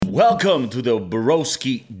Welcome to the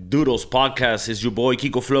Borowski Doodles podcast. It's your boy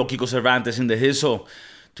Kiko Flo, Kiko Cervantes in the Hizzle.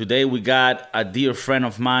 Today we got a dear friend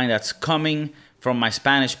of mine that's coming from my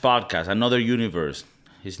Spanish podcast, Another Universe.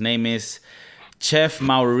 His name is Chef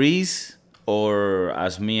Maurice, or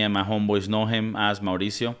as me and my homeboys know him as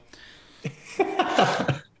Mauricio.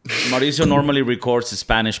 Mauricio normally records the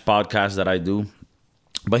Spanish podcast that I do,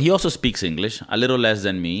 but he also speaks English, a little less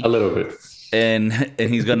than me. A little bit. And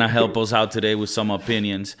he's going to help us out today with some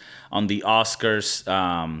opinions on the Oscars,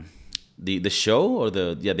 the show, or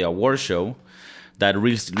the award show that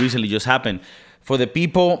recently just happened. For the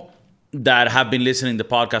people that have been listening to the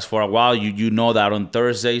podcast for a while, you know that on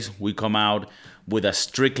Thursdays we come out with a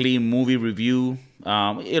strictly movie review.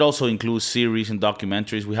 It also includes series and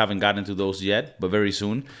documentaries. We haven't gotten to those yet, but very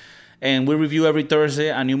soon. And we review every Thursday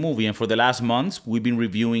a new movie. And for the last months, we've been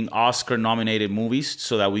reviewing Oscar-nominated movies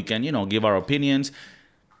so that we can, give our opinions.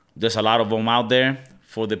 There's a lot of them out there.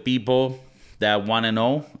 For the people that want to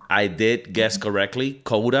know, I did guess correctly.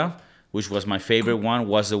 Coda, which was my favorite one,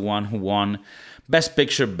 was the one who won Best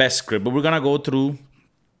Picture, Best Script. But we're going to go through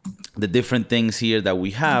the different things here that we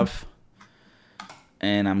have.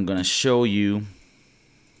 And I'm going to show you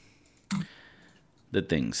the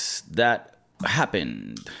things that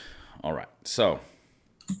happened. All right, so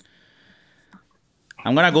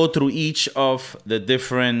I'm going to go through each of the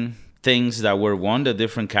different things that were won, the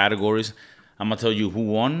different categories. I'm going to tell you who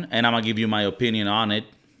won, and I'm going to give you my opinion on it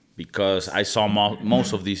because I saw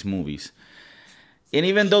most of these movies. And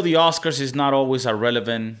even though the Oscars is not always a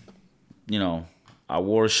relevant,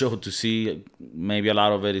 award show to see, maybe a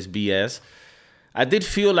lot of it is BS, I did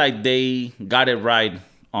feel like they got it right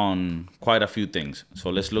on quite a few things. So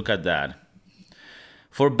let's look at that.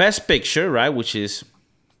 For Best Picture, right, which is,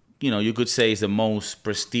 you could say is the most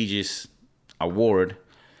prestigious award,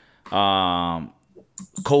 Coda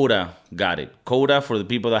got it. Coda, for the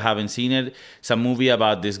people that haven't seen it, it's a movie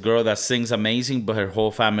about this girl that sings amazing, but her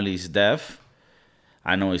whole family is deaf.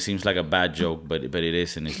 I know it seems like a bad joke, but it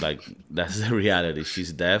isn't. It's like, that's the reality.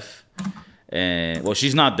 She's deaf. Well,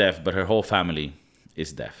 she's not deaf, but her whole family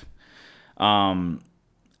is deaf.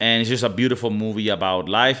 And it's just a beautiful movie about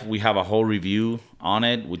life. We have a whole review on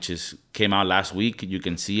it, which came out last week. You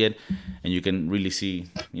can see it, and you can really see,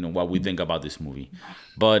 what we think about this movie.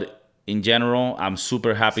 But in general, I'm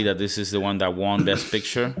super happy that this is the one that won Best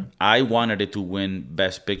Picture. I wanted it to win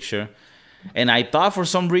Best Picture. And I thought for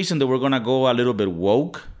some reason that we're going to go a little bit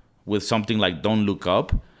woke with something like Don't Look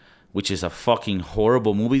Up, which is a fucking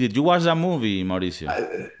horrible movie. Did you watch that movie,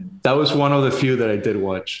 Mauricio? That was one of the few that I did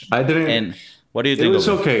watch. I didn't... And what do you think? It was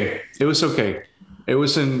okay. It was okay. It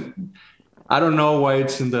was in... I don't know why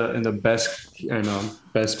it's in the best,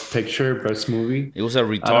 best picture, best movie. It was a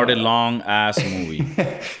retarded long ass movie.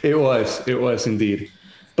 It was indeed.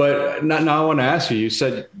 But now I want to ask you. You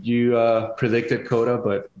said you predicted Coda,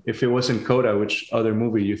 but if it wasn't Coda, which other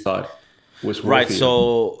movie you thought was worthy? Right.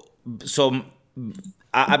 So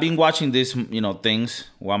I've been watching these, things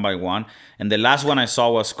one by one, and the last one I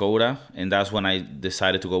saw was Coda, and that's when I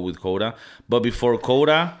decided to go with Coda. But before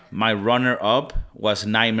Coda, my runner-up was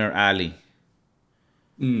Nightmare Alley.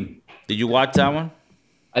 Did you watch that one?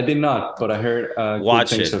 I did not, but I heard good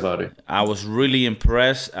things about it. I was really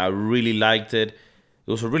impressed. I really liked it.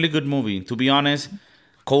 It was a really good movie. To be honest,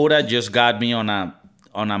 Coda just got me on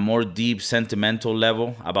a more deep, sentimental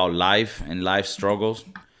level about life and life struggles.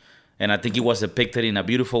 And I think it was depicted in a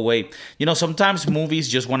beautiful way. Sometimes movies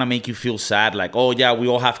just want to make you feel sad. Like, oh, yeah, we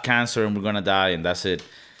all have cancer and we're going to die and that's it.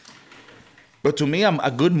 But to me,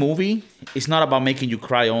 a good movie is not about making you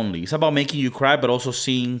cry only. It's about making you cry, but also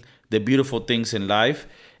seeing the beautiful things in life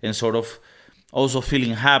and sort of also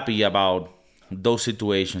feeling happy about those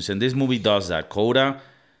situations. And this movie does that. Coda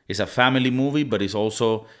is a family movie, but it's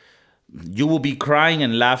also... You will be crying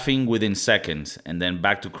and laughing within seconds. And then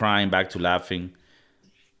back to crying, back to laughing.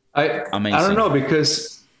 Amazing. I don't know,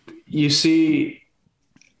 because you see,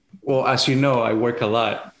 well, as you know, I work a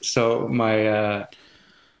lot, so my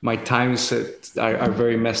times are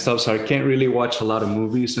very messed up, so I can't really watch a lot of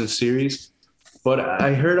movies and series. But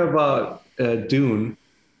I heard about Dune,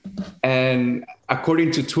 and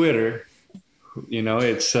according to Twitter,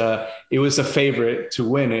 it was a favorite to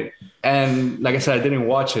win it. And like I said, I didn't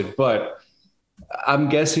watch it, but I'm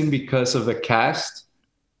guessing because of the cast,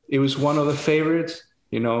 it was one of the favorites.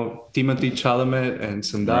 Timothée Chalamet and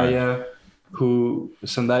Zendaya,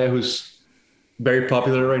 right. who's very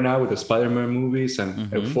popular right now with the Spider-Man movies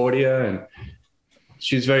and Euphoria, and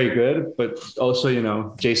she's very good. But also,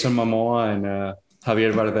 Jason Momoa and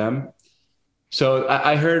Javier Bardem. So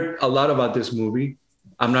I heard a lot about this movie.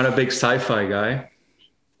 I'm not a big sci-fi guy,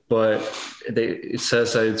 but it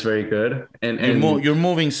says that it's very good. You're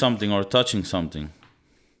moving something or touching something.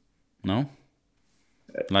 No?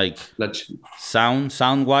 Like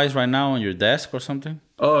sound wise right now on your desk or something?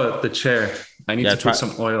 Oh, the chair. I need to put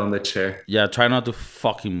some oil on the chair. Yeah, try not to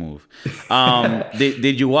fucking move.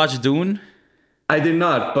 Did you watch Dune? I did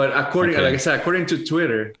not, but like I said, according to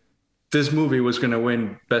Twitter, this movie was going to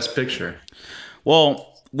win Best Picture.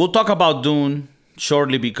 Well, we'll talk about Dune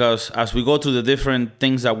shortly because as we go to the different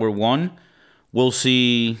things that were won, we'll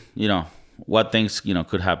see, what things,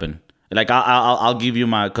 could happen. Like I'll give you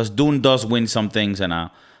because Dune does win some things and I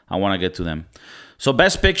want to get to them. So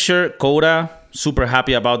Best Picture, Coda, super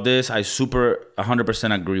happy about this. I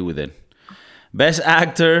 100% agree with it. Best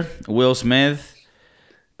Actor, Will Smith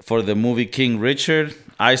for the movie King Richard.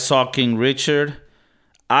 I saw King Richard.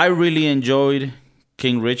 I really enjoyed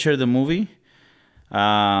King Richard, the movie.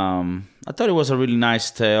 I thought it was a really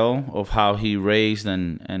nice tale of how he raised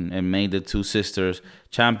and made the two sisters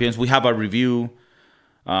champions. We have a review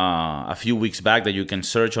a few weeks back that you can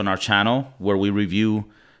search on our channel where we review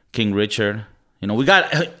King Richard. We got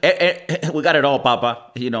it all,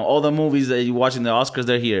 Papa. All the movies that you watch in the Oscars,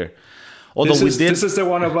 they're here. Although this is the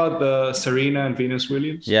one about the Serena and Venus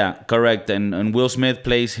Williams? Yeah, correct. And Will Smith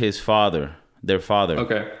plays their father.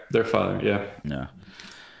 Okay, their father, yeah. Yeah.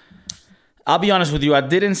 I'll be honest with you, I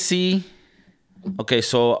didn't see... Okay,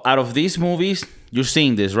 so out of these movies, you're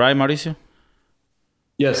seeing this, right, Mauricio?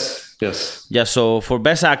 Yes. Yeah, so for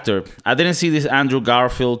Best Actor, I didn't see this Andrew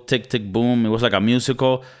Garfield, Tick, Tick, Boom. It was like a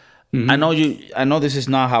musical. Mm-hmm. I know this is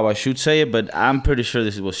not how I should say it, but I'm pretty sure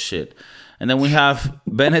this was shit. And then we have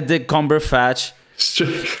Benedict Cumberbatch.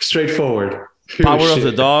 Straightforward. Power of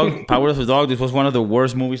the Dog. This was one of the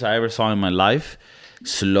worst movies I ever saw in my life.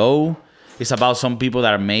 Slow. It's about some people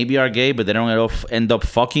that maybe are gay, but they don't end up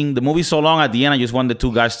fucking. The movie's so long, at the end, I just want the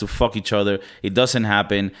two guys to fuck each other. It doesn't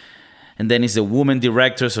happen. And then it's a woman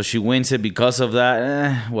director, so she wins it because of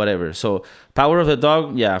that. Whatever. So Power of the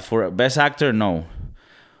Dog, yeah. For Best Actor, no.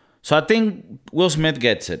 So I think Will Smith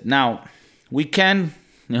gets it. Now, we can,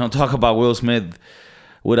 talk about Will Smith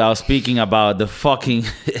without speaking about the fucking...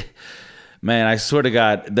 Man, I swear to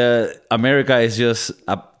God, America is just...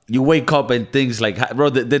 you wake up and things like...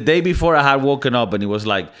 Bro, the day before I had woken up and it was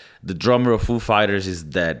like, the drummer of Foo Fighters is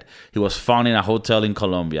dead. He was found in a hotel in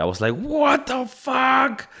Colombia. I was like, what the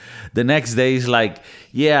fuck? The next day is like,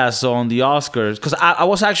 yeah, so on the Oscars... Because I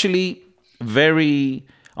was actually very...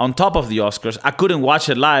 On top of the Oscars, I couldn't watch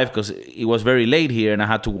it live because it was very late here and I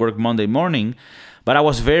had to work Monday morning. But I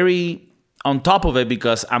was very on top of it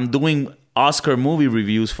because I'm doing Oscar movie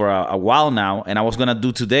reviews for a while now. And I was going to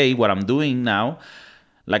do today what I'm doing now,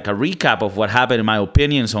 like a recap of what happened in my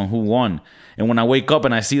opinions on who won. And when I wake up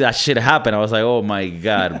and I see that shit happen, I was like, oh my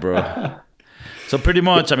God, bro. So pretty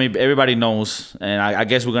much, everybody knows. And I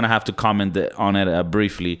guess we're going to have to comment on it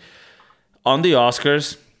briefly. On the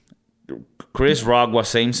Oscars... Chris Rock was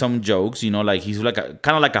saying some jokes, like he's like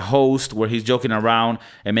kind of like a host where he's joking around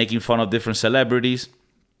and making fun of different celebrities.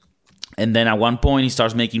 And then at one point he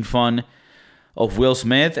starts making fun of Will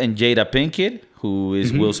Smith and Jada Pinkett, who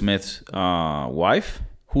is Will Smith's wife,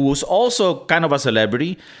 who was also kind of a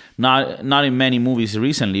celebrity, not in many movies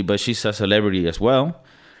recently, but she's a celebrity as well.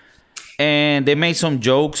 And they made some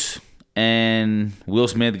jokes and Will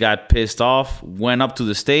Smith got pissed off, went up to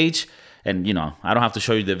the stage. And, I don't have to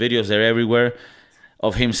show you the videos. They're everywhere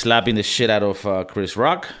of him slapping the shit out of Chris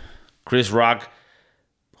Rock. Chris Rock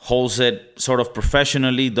holds it sort of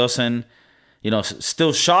professionally, doesn't,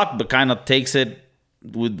 still shocked, but kind of takes it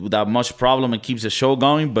without much problem and keeps the show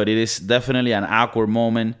going. But it is definitely an awkward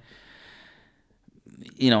moment.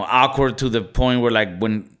 Awkward to the point where, like,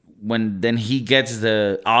 when then he gets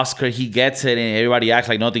the Oscar, he gets it, and everybody acts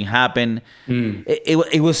like nothing happened.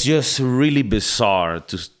 It was just really bizarre.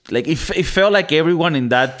 It felt like everyone in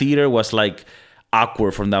that theater was like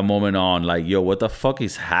awkward from that moment on. Like, yo, what the fuck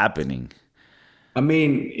is happening?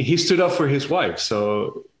 He stood up for his wife,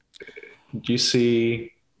 so you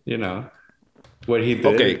see, what he did.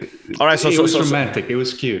 Okay, all right. So it was romantic. It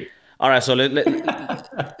was cute. All right, so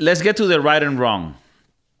let's get to the right and wrong,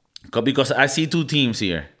 because I see two teams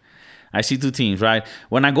here. Right?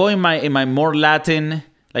 When I go in my more Latin,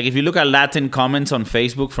 like if you look at Latin comments on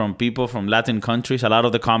Facebook from people from Latin countries, a lot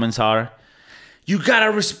of the comments are, you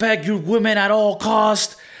gotta respect your women at all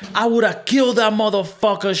costs. I would have killed that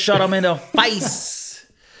motherfucker, shot him in the face.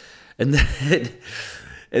 And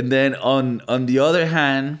then on the other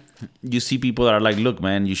hand, you see people that are like, look,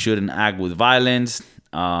 man, you shouldn't act with violence.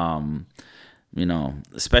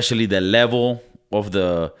 Especially the level of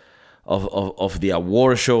the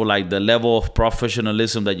award show, like the level of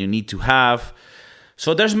professionalism that you need to have.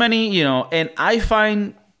 So there's many, and I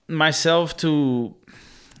find myself to,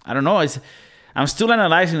 I don't know. I'm still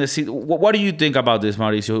analyzing the scene. What do you think about this,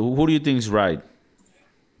 Mauricio? Who do you think is right?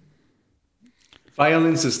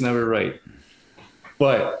 Violence is never right.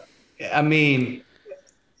 But, I mean,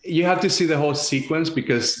 you have to see the whole sequence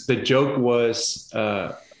because the joke was,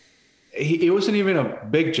 it wasn't even a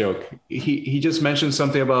big joke. He just mentioned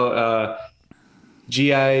something about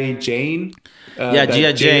G.I. Jane.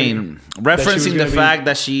 G.I. Jane. Referencing the fact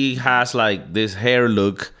that she has like this hair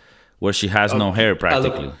look where she has no hair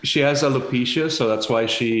practically. She has alopecia, so that's why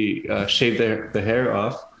she shaved the hair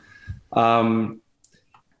off.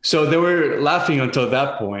 So they were laughing until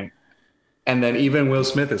that point, and then even Will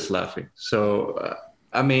Smith is laughing. So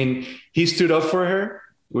I mean, he stood up for her,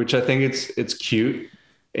 which I think it's cute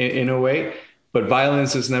in a way. But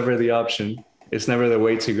violence is never the option. It's never the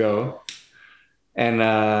way to go. And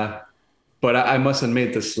but I must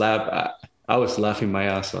admit, the slap, I was laughing my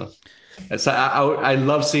ass off. So I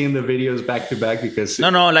love seeing the videos back to back because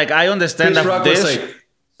like I understand Chris that Rock was like,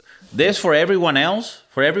 this for everyone else,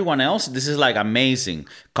 this is like amazing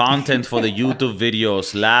content for the YouTube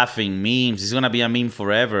videos, laughing, memes. It's gonna be a meme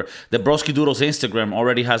forever. The Broski Doodles Instagram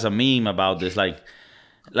already has a meme about this. Like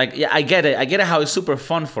yeah, I get it how it's super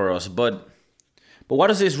fun for us, but what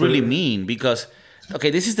does this really mean? Because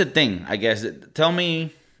okay, this is the thing, I guess. Tell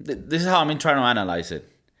me, this is how I'm trying to analyze it.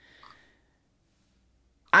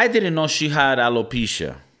 I didn't know she had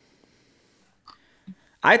alopecia.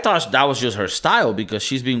 I thought that was just her style because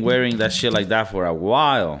she's been wearing that shit like that for a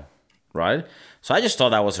while, right? So I just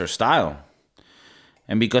thought that was her style.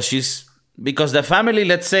 And because the family,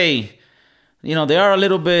 let's say, they are a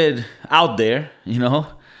little bit out there,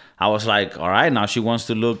 I was like, all right, now she wants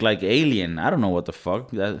to look like Alien. I don't know what the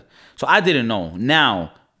fuck. So I didn't know.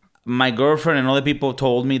 Now, my girlfriend and other people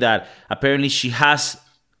told me that apparently she has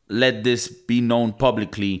let this be known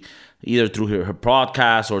publicly, either through her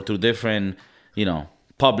podcast or through different,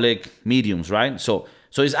 public mediums, right? So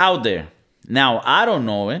it's out there. Now, I don't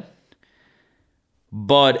know it,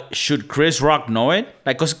 but should Chris Rock know it?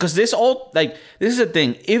 Like, cause this is the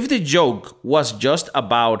thing. If the joke was just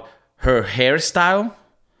about her hairstyle,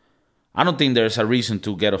 I don't think there's a reason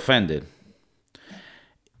to get offended.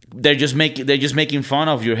 They're just making fun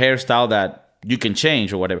of your hairstyle that you can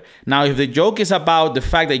change or whatever. Now, if the joke is about the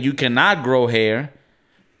fact that you cannot grow hair,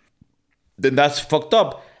 then that's fucked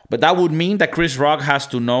up. But that would mean that Chris Rock has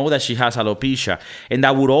to know that she has alopecia. And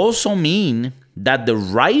that would also mean that the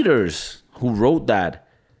writers who wrote that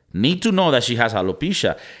need to know that she has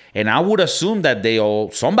alopecia. And I would assume that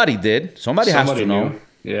somebody did. Somebody has to know. Knew.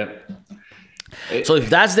 Yeah. So if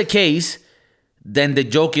that's the case, then the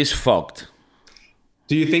joke is fucked.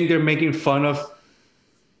 Do you think they're making fun of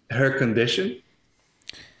her condition?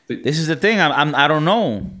 This is the thing. I don't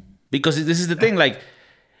know. Because this is the thing. Like,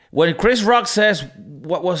 when Chris Rock says,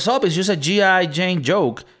 what's up, is just a G.I. Jane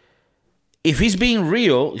joke. If he's being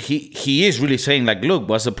real, he is really saying, like, look,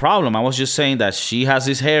 what's the problem? I was just saying that she has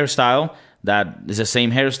this hairstyle that is the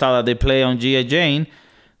same hairstyle that they play on G.I. Jane.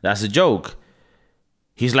 That's a joke.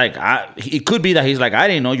 He's like, it could be that he's like, I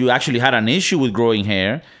didn't know you actually had an issue with growing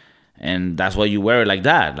hair, and that's why you wear it like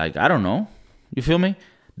that. Like, I don't know. You feel me?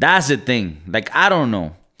 That's the thing. Like, I don't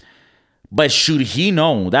know. But should he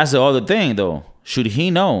know? That's the other thing, though. Should he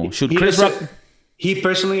know? Should Chris Rock? He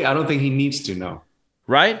personally, I don't think he needs to know.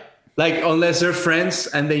 Right? Like, unless they're friends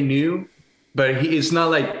and they knew, but it's not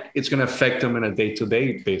like it's going to affect him on a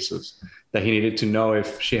day-to-day basis that he needed to know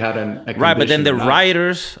if she had a right, but then the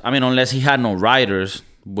writers, I mean, unless he had no writers,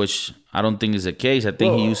 which I don't think is the case. I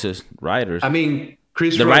think he uses writers. I mean,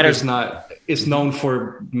 Chris Rock is known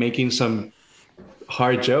for making some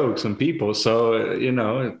hard jokes on people. So,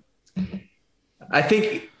 I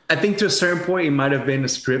think to a certain point, it might have been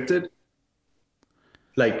scripted.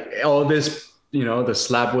 Like, all this, the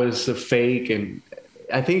slap was a fake. And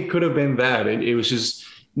I think it could have been that. It was just,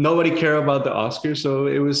 nobody cared about the Oscars. So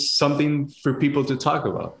it was something for people to talk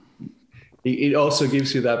about. It also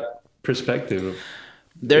gives you that perspective.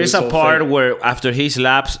 There is a part where after he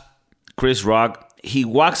slaps Chris Rock, he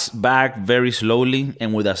walks back very slowly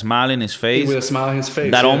and with a smile in his face. With a smile in his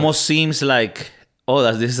face. That almost seems like,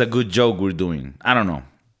 this is a good joke we're doing. I don't know.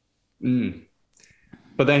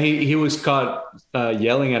 But then he was caught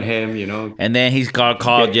yelling at him, And then he's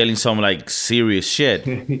caught yelling some like serious shit.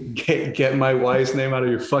 get my wife's name out of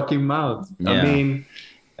your fucking mouth. Yeah. I mean,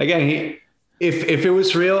 again, if it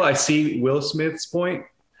was real, I see Will Smith's point.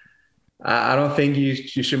 I don't think you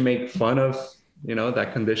should make fun of,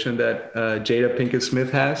 that condition that Jada Pinkett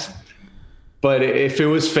Smith has. But if it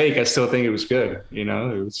was fake, I still think it was good. It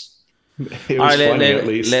was funny at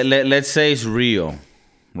least. Let's say it's real,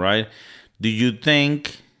 right? Do you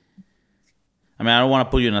think... I mean, I don't want to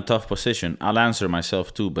put you in a tough position. I'll answer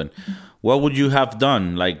myself too. But what would you have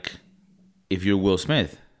done, like, if you're Will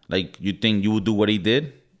Smith? Like, you think you would do what he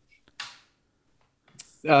did?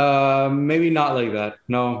 Maybe not like that.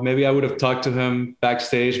 No, maybe I would have talked to him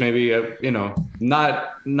backstage. Maybe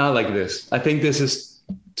not like this. I think this is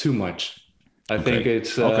too much. I think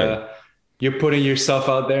it's you're putting yourself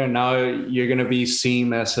out there, and now you're gonna be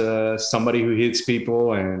seen as somebody who hits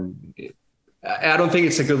people, and I don't think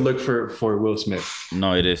it's a good look for Will Smith.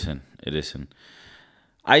 No, it isn't. It isn't.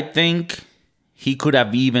 I think he could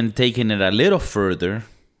have even taken it a little further.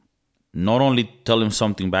 Not only tell him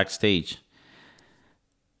something backstage.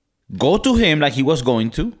 Go to him like he was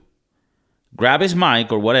going to. Grab his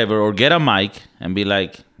mic or whatever, or get a mic and be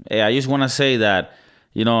like, hey, I just want to say that,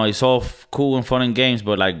 it's all cool and fun and games,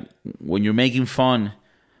 but like when you're making fun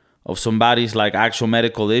of somebody's like actual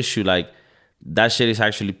medical issue, like that shit is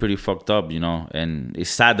actually pretty fucked up, and it's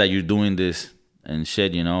sad that you're doing this and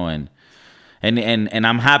shit, and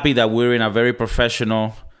I'm happy that we're in a very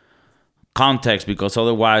professional context, because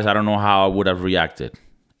otherwise I don't know how I would have reacted.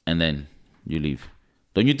 And then you leave.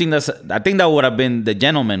 Don't you think I think that would have been the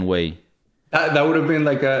gentleman way. That would have been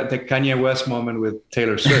like the Kanye West moment with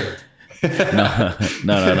Taylor Swift. No.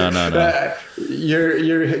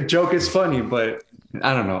 Your joke is funny, but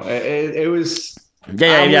I don't know. It was.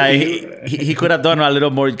 Yeah. He could have done a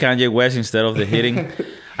little more Kanye West instead of the hitting.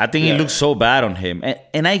 I think it looks so bad on him,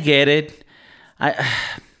 and I get it.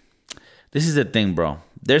 This is the thing, bro.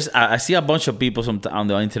 I see a bunch of people on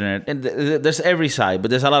the internet, and there's every side,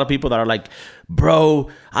 but there's a lot of people that are like, bro,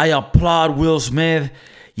 I applaud Will Smith.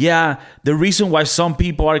 Yeah, the reason why some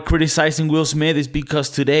people are criticizing Will Smith is because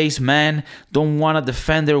today's men don't want to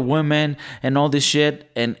defend their women and all this shit.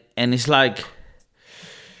 And it's like,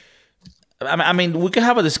 I mean, we can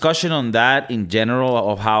have a discussion on that in general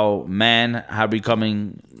of how men are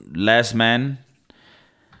becoming less men.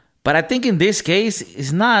 But I think in this case,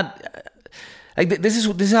 it's not... Like this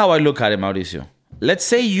is how I look at it, Mauricio. Let's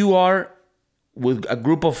say you are with a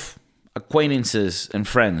group of acquaintances and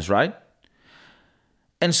friends, right?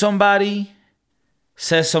 And somebody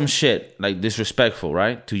says some shit, like disrespectful,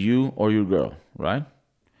 right? To you or your girl, right?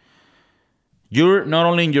 You're not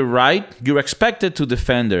only in your right, you're expected to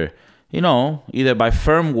defend her, either by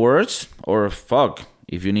firm words or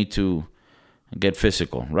if you need to get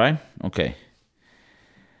physical, right? Okay.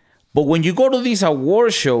 But when you go to these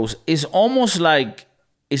award shows, it's almost like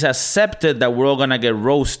it's accepted that we're all going to get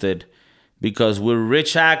roasted because we're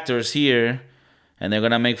rich actors here, and they're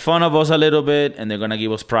going to make fun of us a little bit, and they're going to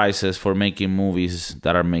give us prizes for making movies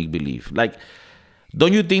that are make-believe. Like,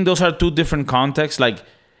 don't you think those are two different contexts? Like,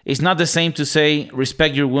 it's not the same to say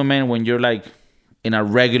respect your women when you're like in a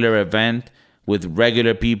regular event with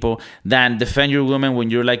regular people than defend your women when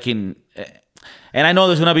you're like in... And I know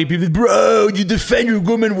there's going to be people, bro, you defend your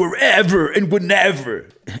woman wherever and whenever.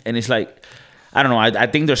 And it's like, I don't know. I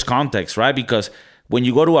think there's context, right? Because when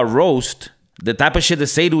you go to a roast, the type of shit they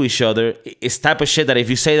say to each other is type of shit that if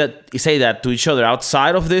you say that to each other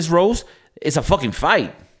outside of this roast, it's a fucking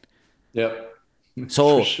fight. Yep.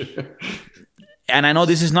 So, sure. And I know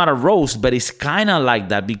this is not a roast, but it's kind of like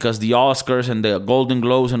that because the Oscars and the Golden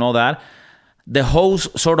Globes and all that, the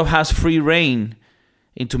host sort of has free reign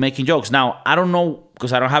into making jokes. Now, I don't know,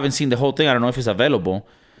 because I haven't seen the whole thing. I don't know if it's available,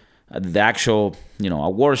 the actual,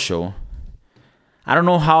 award show. I don't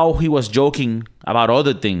know how he was joking about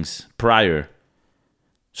other things prior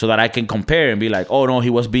so that I can compare and be like, oh, no, he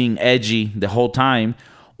was being edgy the whole time.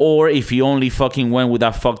 Or if he only fucking went with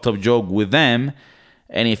that fucked up joke with them,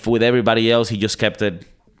 and if with everybody else, he just kept it,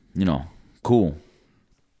 cool.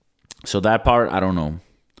 So that part, I don't know.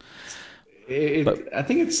 I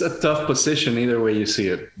think it's a tough position either way you see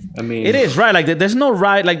it. I mean, it is right. Like there's no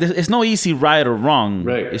right. Like it's no easy right or wrong.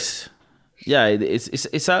 Right. It's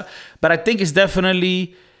a. But I think it's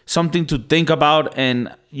definitely something to think about,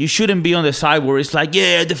 and you shouldn't be on the side where it's like,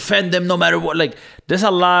 yeah, defend them no matter what. Like there's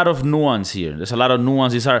a lot of nuance here. There's a lot of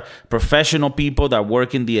nuance. These are professional people that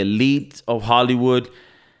work in the elite of Hollywood,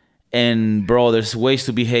 and bro, there's ways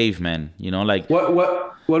to behave, man. Like what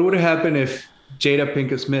would have happened if Jada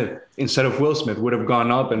Pinkett Smith, instead of Will Smith, would have gone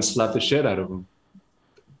up and slapped the shit out of him?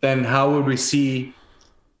 Then how would we see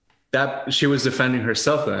that she was defending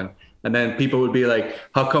herself then? And then people would be like,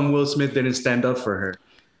 how come Will Smith didn't stand up for her?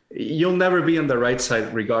 You'll never be on the right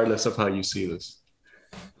side regardless of how you see this.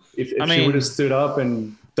 If she would have stood up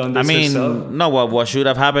and done this herself. No, what should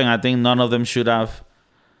have happened, I think none of them should have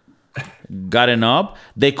gotten up.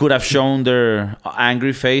 They could have shown their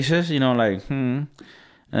angry faces,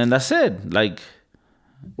 and that's it. Like,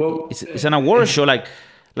 well, it's an award show. Like,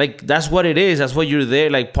 like that's what it is. That's what you're there.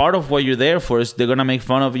 Like part of what you're there for is they're gonna make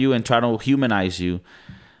fun of you and try to humanize you.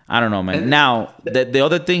 I don't know, man. And now the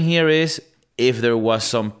other thing here is if there was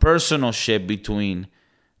some personal shit between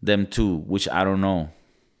them two, which I don't know.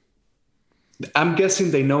 I'm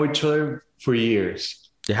guessing they know each other for years.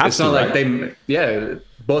 They have it's to, not right? like they, yeah,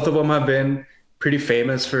 both of them have been pretty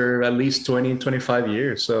famous for at least 20, 25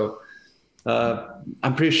 years. So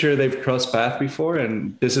I'm pretty sure they've crossed paths before.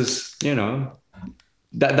 And this is, you know,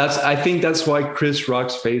 I think that's why Chris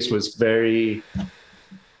Rock's face was very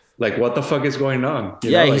like, what the fuck is going on?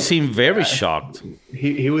 You know, he like, seemed very shocked.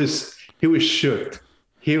 He was shook.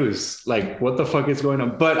 He was like, what the fuck is going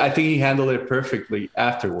on? But I think he handled it perfectly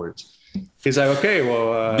afterwards. He's like, okay,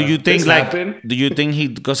 well, do you think happened. Do you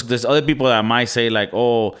think because there's other people that might say like,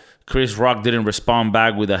 oh, Chris Rock didn't respond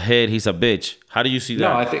back with a hit, he's a bitch. How do you see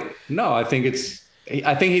that? I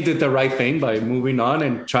think he did the right thing by moving on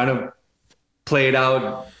and trying to play it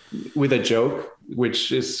out with a joke,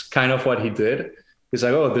 which is kind of what he did. He's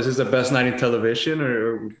like, oh, this is the best night in television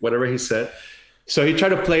or whatever he said. So he tried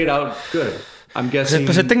to play it out good. I'm guessing.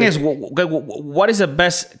 Because the thing is, what is the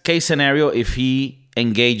best case scenario if he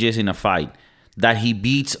engages in a fight? That he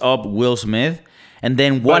beats up Will Smith, and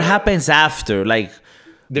then what happens after? Like,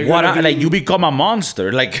 you become a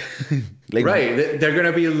monster. Like right. They're going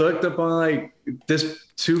to be looked upon like this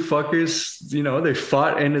two fuckers, you know, they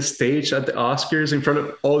fought in the stage at the Oscars in front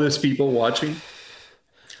of all these people watching.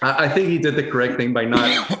 I think he did the correct thing by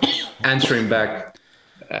not answering back.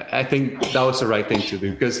 I think that was the right thing to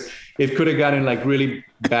do because it could have gotten like really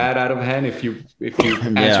bad out of hand if you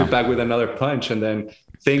answered back with another punch, and then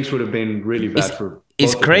things would have been really bad for.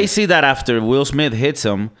 It's crazy that after Will Smith hits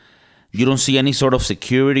him, you don't see any sort of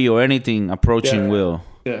security or anything approaching Will.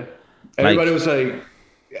 Yeah, everybody was like,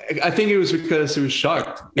 I think it was because he was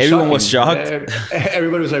shocked. Everyone was shocked.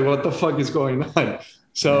 Everybody was like, "What the fuck is going on?"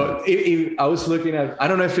 So I was looking at, I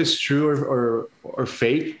don't know if it's true or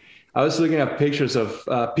fake. I was looking at pictures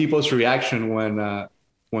of people's reaction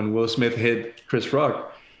when Will Smith hit Chris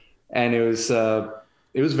Rock, and it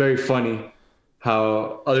was very funny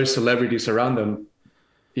how other celebrities around them,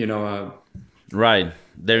 you know, right,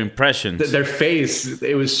 their impressions, their face,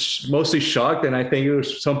 it was mostly shocked, and I think it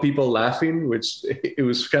was some people laughing, which it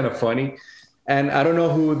was kind of funny. And I don't know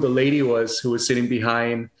who the lady was who was sitting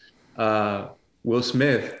behind Will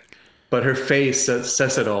Smith, but her face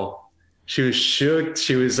says it all. She was shook.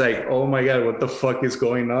 She was like, oh my God, what the fuck is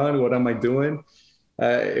going on? What am I doing?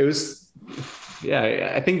 It was,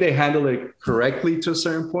 I think they handled it correctly to a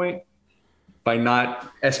certain point by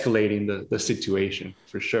not escalating the situation,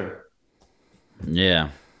 for sure. Yeah.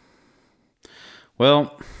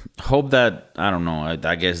 Well, hope that, I don't know,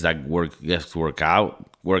 I guess that worked out.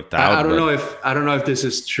 I don't know if this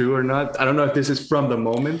is true or not. I don't know if this is from the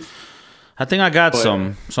moment. I think I got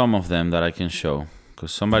some of them that I can show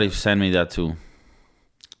because somebody sent me that too.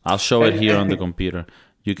 I'll show it here on the computer.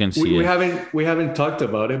 You can see it. We haven't talked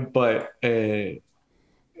about it, but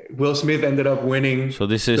Will Smith ended up winning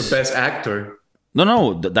the best actor.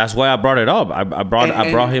 No, that's why I brought it up. I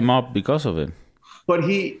brought him up because of it. But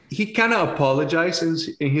he kind of apologized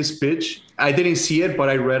in his speech. I didn't see it, but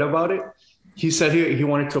I read about it. He said he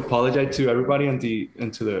wanted to apologize to everybody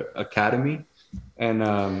into the Academy,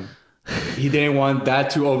 and he didn't want that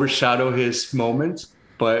to overshadow his moment.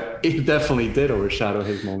 But it definitely did overshadow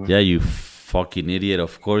his moment. Yeah, you fucking idiot!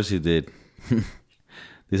 Of course he did.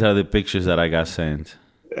 These are the pictures that I got sent.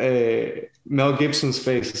 Mel Gibson's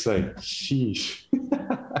face is like, sheesh.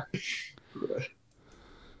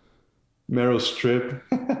 Meryl Streep.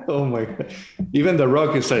 Oh my God. Even The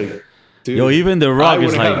Rock is like, dude. Yo, even The Rock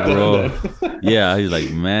is like, bro. Yeah, he's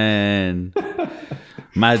like, man.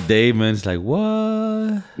 Matt Damon's like,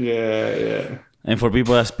 what? Yeah. And for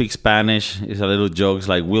people that speak Spanish, it's a little jokes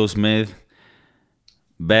like Will Smith,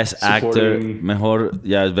 best actor, mejor,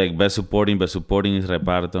 like best supporting is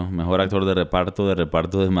reparto, mejor actor de reparto de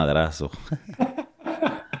madrazo.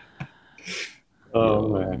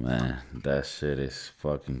 Oh man, that shit is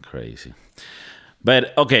fucking crazy.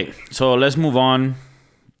 But okay, so let's move on.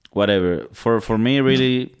 Whatever. For me,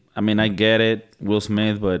 really, I mean, I get it, Will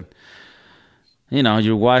Smith, but you know,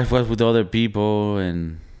 your wife was with other people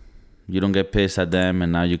and you don't get pissed at them,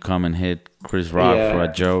 and now you come and hit Chris Rock for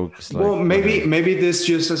a joke. It's like, well, maybe this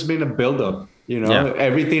just has been a buildup. You know,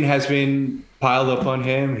 everything has been piled up on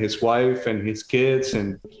him, his wife and his kids,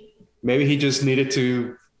 and maybe he just needed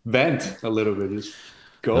to vent a little bit. Just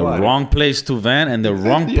go the on. Wrong place to vent and the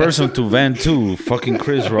wrong person to vent too. Fucking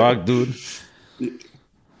Chris Rock, dude.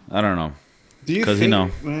 I don't know. Do you think? You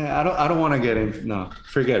know, I don't want to get into. No,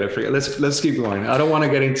 forget it. Let's keep going. I don't want to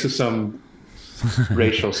get into some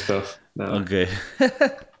racial stuff. No. Okay.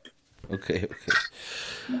 Okay.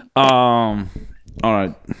 All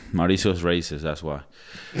right. Mauricio's racist. That's why.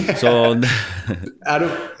 So,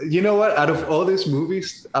 You know what? Out of all these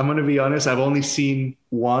movies, I'm gonna be honest. I've only seen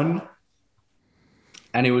one,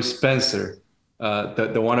 and it was Spencer,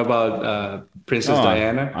 the one about Princess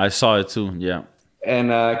Diana. I saw it too. Yeah.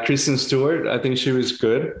 And Kristen Stewart. I think she was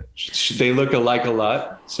good. They look alike a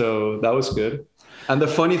lot, so that was good. And the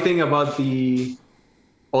funny thing about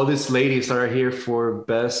all these ladies that are here for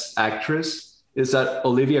Best Actress is that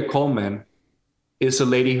Olivia Colman is a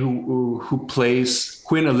lady who plays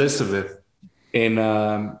Queen Elizabeth in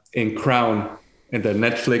Crown, in the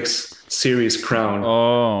Netflix series Crown.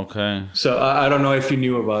 Oh, okay. So I don't know if you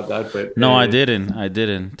knew about that, but no, I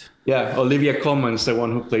didn't. Yeah, Olivia Colman's the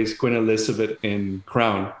one who plays Queen Elizabeth in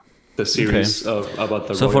Crown, the series about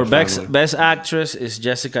the. So royal for family. best actress is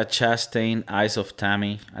Jessica Chastain, Eyes of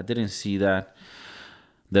Tammy. I didn't see that.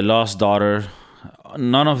 The Lost Daughter.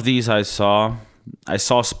 None of these I saw. I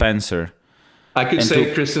saw Spencer. I could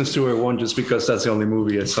say Kristen Stewart won just because that's the only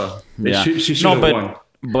movie I saw. Yeah. She should have won.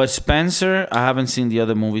 But Spencer, I haven't seen the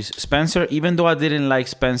other movies. Spencer, even though I didn't like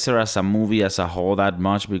Spencer as a movie as a whole that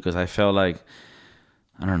much because I felt like,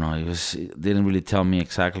 I don't know, it didn't really tell me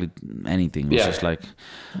exactly anything. It was just like,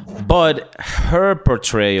 but her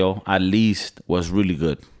portrayal at least was really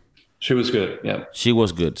good. She was good. Yeah, she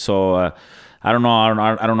was good. So I don't know.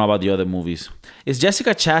 I don't know about the other movies. Is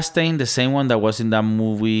Jessica Chastain the same one that was in that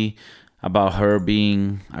movie about her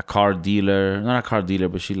being a car dealer? Not a car dealer,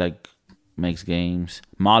 but she like makes games.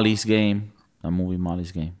 Molly's Game. A movie,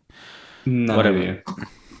 Molly's Game. No whatever. Idea.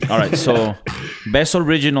 All right. So best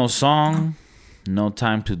original song. No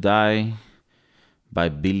Time to Die by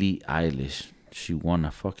Billie Eilish. She won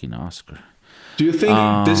a fucking Oscar. Do you think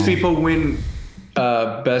these people win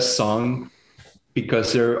best song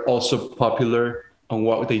because they're also popular on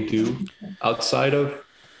what they do outside of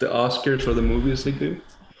the Oscars or the movies they do?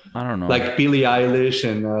 I don't know. Like Billie Eilish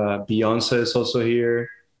and Beyonce is also here.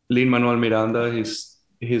 Lin-Manuel Miranda,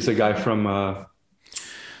 he's a guy from...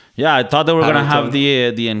 yeah, I thought they were going to have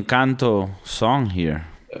the Encanto song here.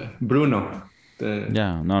 Bruno.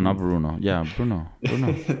 Not Bruno. Yeah, Bruno.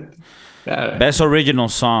 Yeah. Best original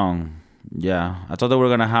song. Yeah, I thought they were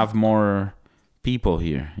gonna have more people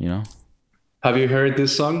here. You know. Have you heard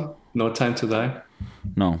this song? No Time to Die.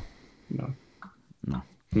 No.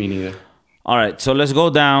 Me neither. All right, so let's go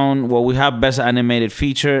down. Well, we have best animated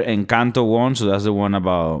feature. Encanto won, so that's the one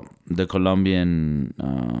about the Colombian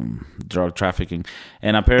drug trafficking,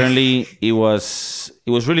 and apparently it was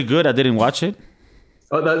really good. I didn't watch it.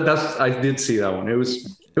 Oh, I did see that one. It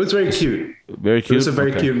was very cute. Very cute. It was a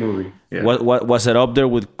very cute movie. Yeah. What was it up there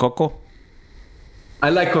with Coco? I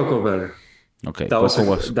like Coco better. Okay,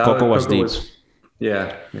 Coco was deep.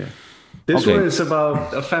 Yeah. This one is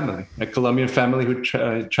about a family, a Colombian family who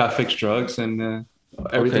traffics drugs and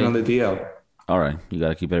everything on the DL. All right, you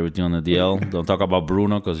gotta keep everything on the DL. Don't talk about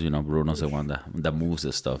Bruno because Bruno's the one that moves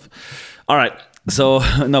this stuff. All right, so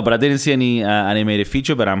no, but I didn't see any animated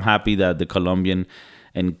feature. But I'm happy that the Colombian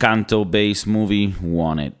Encanto-based movie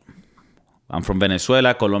won it. I'm from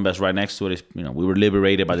Venezuela. Colombia's right next to it. We were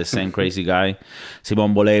liberated by the same crazy guy,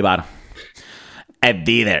 Simón Bolívar. I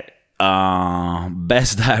did it.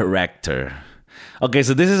 Best director. Okay,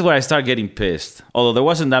 so this is where I start getting pissed. Although there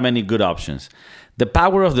wasn't that many good options. The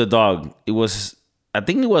Power of the Dog. I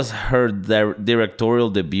think it was her directorial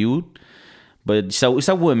debut. But so it's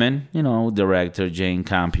a woman, director Jane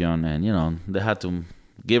Campion, and they had to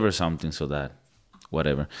give her something so that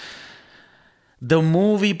whatever. The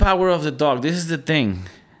movie Power of the Dog. This is the thing.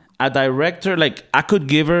 A director, like I could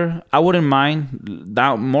give her, I wouldn't mind.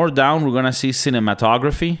 We're gonna see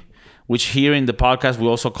cinematography, which here in the podcast we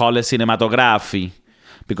also call it cinematography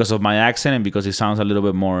because of my accent and because it sounds a little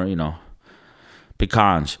bit more,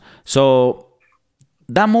 piquant. So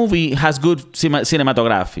that movie has good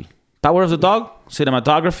cinematography. Power of the Dog,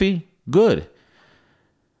 cinematography, good.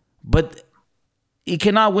 But it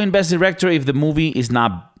cannot win Best Director if the movie is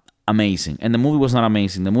not amazing. And the movie was not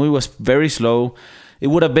amazing. The movie was very slow. It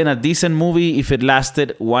would have been a decent movie if it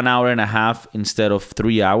lasted 1 hour and a half instead of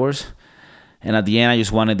 3 hours. And at the end, I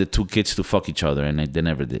just wanted the two kids to fuck each other, and they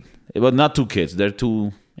never did. Well, not two kids. They're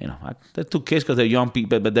two, they're two kids because they're young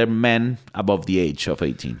people, but they're men above the age of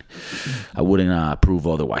 18. I wouldn't approve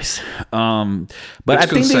otherwise. But it's I think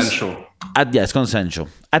consensual. It's consensual.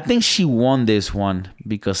 I think she won this one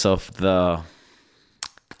because of the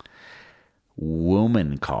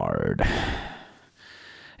woman card.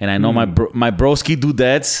 And I know my broski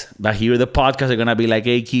dudettes that hear the podcast are gonna be like,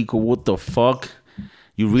 "Hey, Kiko, what the fuck?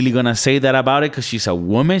 You really gonna say that about it? Because she's a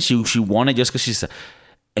woman? She won it just because she's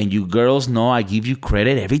And you girls know I give you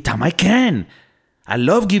credit every time I can. I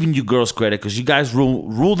love giving you girls credit because you guys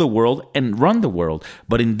rule the world and run the world.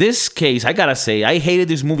 But in this case, I gotta say, I hated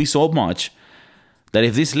this movie so much that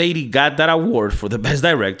if this lady got that award for the best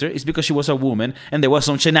director, it's because she was a woman and there was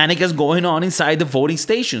some shenanigans going on inside the voting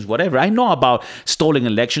stations, whatever. I know about stolen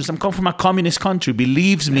elections. I'm coming from a communist country.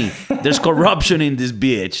 Believes me, there's corruption in this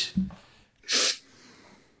bitch.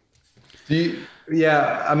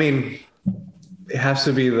 Yeah, I mean, it has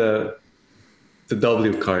to be the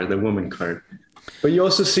W card, the woman card. But you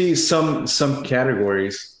also see some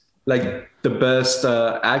categories, like the best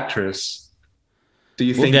actress. Do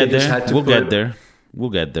you think they just had to We'll get there. We'll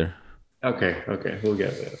get there. Okay, we'll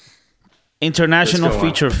get there. International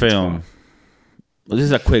feature film. Well, this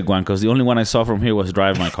is a quick one because the only one I saw from here was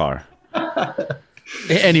Drive My Car.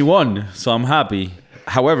 And he won, so I'm happy.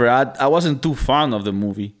 However, I wasn't too fond of the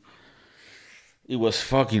movie. It was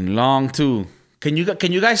fucking long too. Can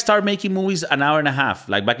you guys start making movies an hour and a half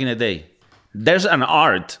like back in the day? There's an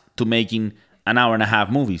art to making an hour and a half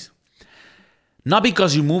movies. Not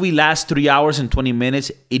because your movie lasts 3 hours and 20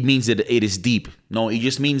 minutes, it means that it is deep. No, it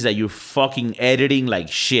just means that you're fucking editing like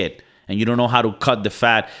shit and you don't know how to cut the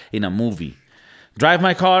fat in a movie. Drive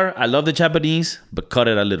My Car, I love the Japanese, but cut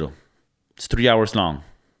it a little. It's 3 hours long.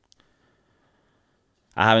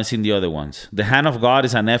 I haven't seen the other ones. The Hand of God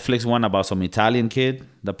is a Netflix one about some Italian kid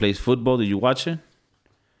that plays football. Did you watch it?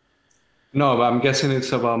 No, but I'm guessing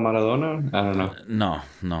it's about Maradona. I don't know.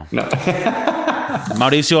 No.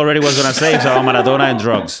 Mauricio already was gonna say it's about Maradona and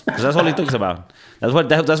drugs because that's all he talks about.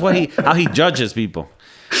 That's how he judges people.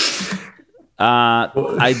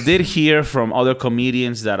 I did hear from other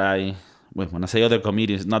comedians that when I say other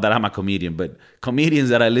comedians, not that I'm a comedian, but comedians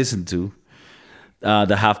that I listen to that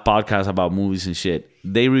have podcasts about movies and shit.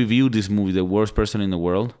 They reviewed this movie, The Worst Person in the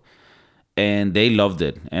World, and they loved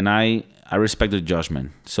it. And I respect the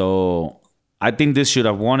judgment. So I think this should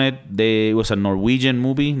have won it. It was a Norwegian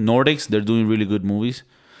movie. Nordics, they're doing really good movies.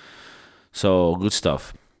 So, good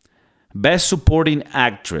stuff. Best Supporting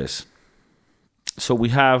Actress. So, we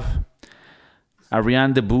have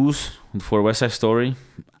Ariane DeBose for West Side Story.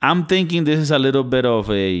 I'm thinking this is a little bit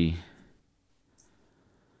of a...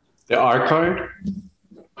 The R card?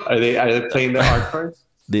 Are they playing the R card?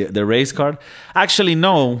 The race card? Actually,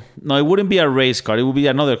 no. No, it wouldn't be a race card. It would be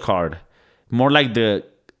another card. More like the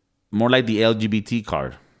LGBT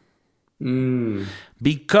card.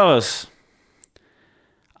 Because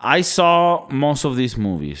I saw most of these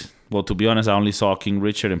movies. Well, to be honest, I only saw King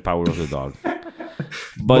Richard and Power of the Dog.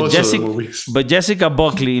 But Jessica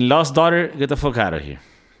Buckley in Lost Daughter, get the fuck out of here.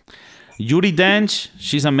 Judi Dench,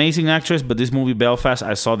 she's an amazing actress, but this movie Belfast,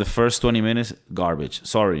 I saw the first 20 minutes, garbage.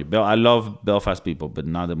 Sorry, I love Belfast people, but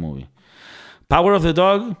not the movie. Power of the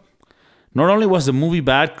Dog, not only was the movie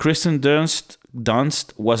bad, Kristen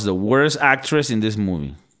Dunst was the worst actress in this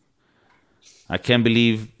movie. I can't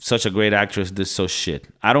believe such a great actress did so shit.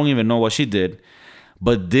 I don't even know what she did.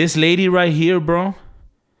 But this lady right here, bro,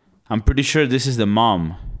 I'm pretty sure this is the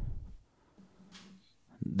mom.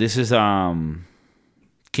 This is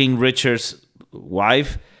King Richard's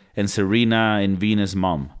wife and Serena and Venus'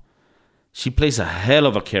 mom. She plays a hell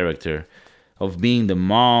of a character of being the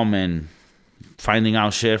mom and finding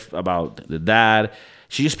out shit about the dad.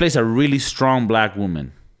 She just plays a really strong black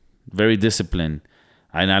woman, very disciplined,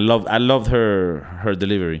 and I loved her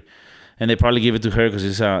delivery. And they probably give it to her because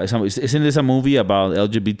isn't this a movie about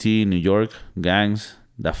LGBT in New York gangs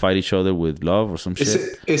that fight each other with love or some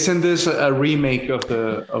shit? Isn't this a remake of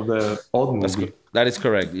the old movie? That is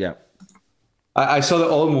correct. Yeah. I saw the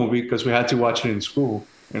old movie because we had to watch it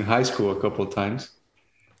in high school a couple of times.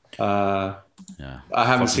 Yeah. I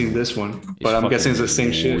haven't seen this one, but I'm guessing it's the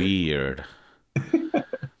same shit. Weird.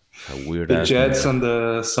 A weird. The Jets on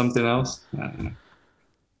the something else. I don't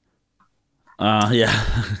know. Yeah.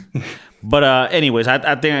 But anyways,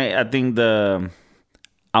 I think the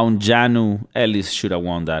Aunjanue Ellis should have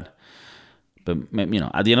won that. But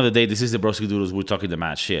at the end of the day, this is the Broski Doodles. We're talking the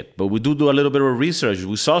mad shit, but we do a little bit of research.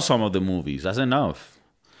 We saw some of the movies. That's enough.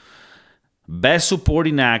 Best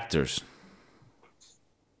Supporting Actors.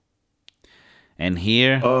 And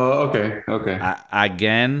here, okay. I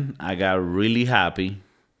got really happy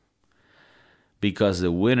because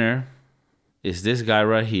the winner is this guy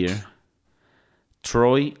right here,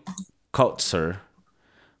 Troy Kotsur,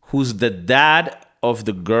 who's the dad of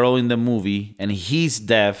the girl in the movie, and he's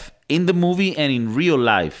deaf in the movie and in real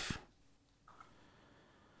life.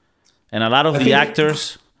 And a lot of the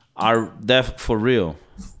actors are deaf for real.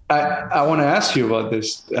 I want to ask you about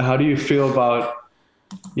this. How do you feel about,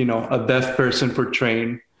 a deaf person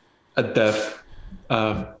portraying a deaf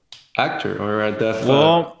actor or a deaf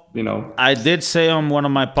you know. I did say on one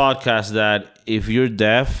of my podcasts that if you're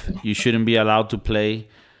deaf, you shouldn't be allowed to play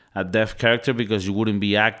a deaf character because you wouldn't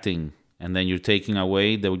be acting. And then you're taking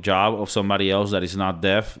away the job of somebody else that is not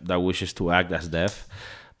deaf that wishes to act as deaf.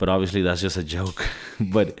 But obviously, that's just a joke.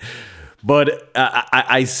 but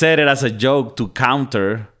I said it as a joke to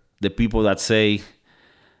counter the people that say,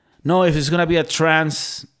 no, if it's going to be a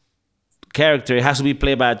trans character, it has to be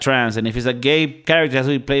played by a trans. And if it's a gay character, it has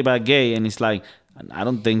to be played by a gay. And it's like, I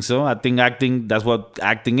don't think so. I think acting, that's what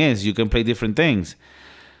acting is. You can play different things.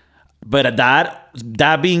 But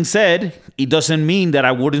that being said, it doesn't mean that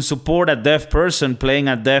I wouldn't support a deaf person playing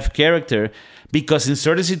a deaf character, because in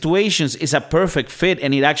certain situations, it's a perfect fit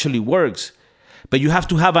and it actually works. But you have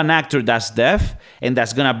to have an actor that's deaf and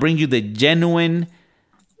that's going to bring you the genuine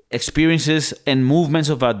experiences and movements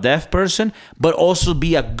of a deaf person, but also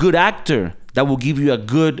be a good actor that will give you a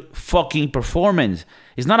good fucking performance.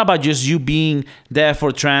 It's not about just you being deaf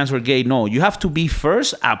or trans or gay. No, you have to be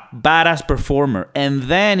first a badass performer. And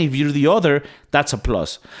then if you're the other, that's a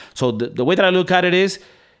plus. So the way that I look at it is,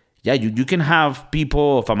 yeah, you can have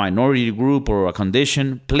people of a minority group or a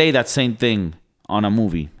condition play that same thing on a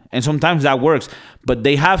movie. And sometimes that works. But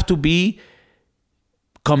they have to be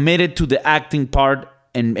committed to the acting part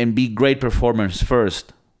and be great performers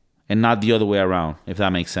first and not the other way around, if that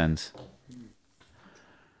makes sense.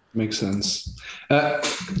 Makes sense.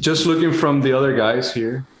 Just looking from the other guys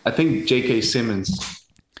here, I think J.K. Simmons,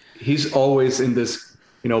 he's always in this,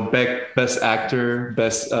 best actor,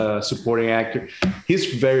 best supporting actor.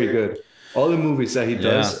 He's very good. All the movies that he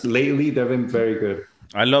does lately, they've been very good.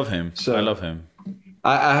 I love him.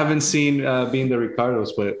 I haven't seen Being the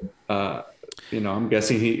Ricardos, but I'm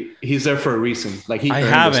guessing he's there for a reason. Like I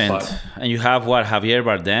haven't. And you have Javier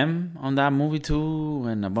Bardem on that movie too,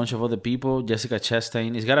 and a bunch of other people. Jessica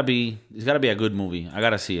Chastain. It's gotta be a good movie. I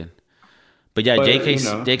gotta see it. But yeah,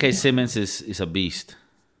 J.K. Simmons is a beast.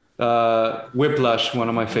 Whiplash, one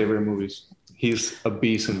of my favorite movies. He's a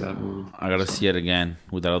beast in that movie. I gotta see it again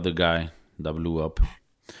with that other guy that blew up.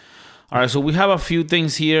 All right, so we have a few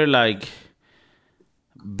things here like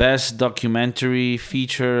best documentary,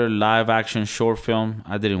 feature, live action, short film.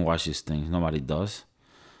 I didn't watch these things. Nobody does.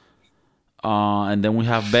 And then we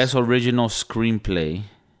have best original screenplay.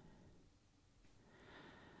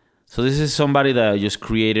 So this is somebody that just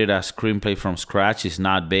created a screenplay from scratch. It's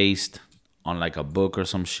not based on like a book or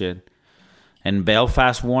some shit. And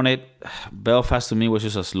Belfast won it. Belfast to me was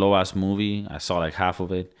just a slow ass movie. I saw like half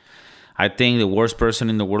of it. I think the worst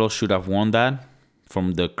person in the world should have won that.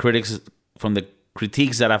 From the critics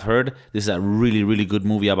that I've heard, this is a really, really good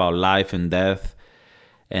movie about life and death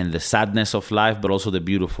and the sadness of life, but also the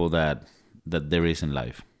beautiful that there is in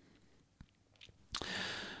life.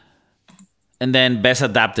 And then best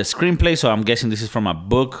adapted screenplay. So I'm guessing this is from a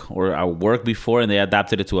book or a work before, and they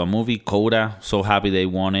adapted it to a movie. Coda. So happy they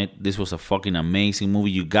won it. This was a fucking amazing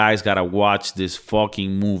movie. You guys gotta watch this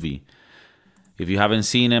fucking movie. If you haven't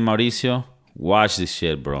seen it, Mauricio, watch this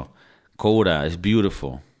shit, bro. Coda is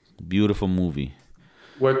beautiful. Beautiful movie.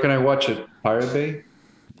 Where can I watch it? Pirate Bay?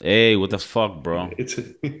 Hey, what the fuck, bro?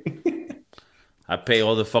 I pay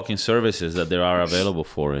all the fucking services that there are available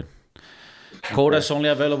for it. Coda's only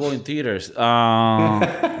available in theaters.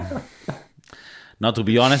 Now, to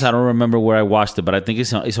be honest, I don't remember where I watched it, but I think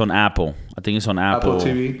it's on Apple. I think it's on Apple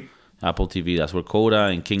TV. Apple TV. That's where Coda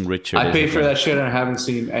and King Richard. I paid for that shit and I haven't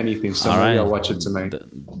seen anything, so maybe I'll watch it tonight.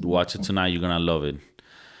 Watch it tonight. You're gonna love it.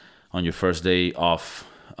 On your first day off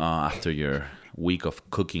after your week of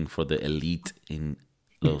cooking for the elite in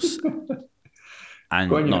Los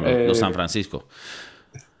San Francisco.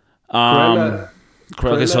 Creo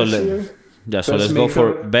so let's go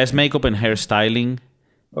for best makeup and hairstyling.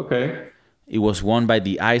 Okay. It was won by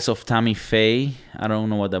The Eyes of Tammy Faye. I don't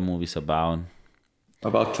know what that movie's about.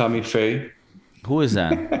 About Tammy Faye? Who is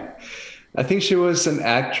that? I think she was an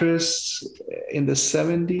actress in the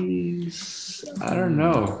 70s. I don't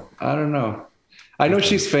know. I know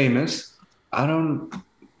she's famous. I don't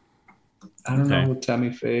know who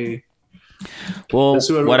Tammy Faye. Well,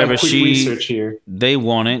 whatever research here. They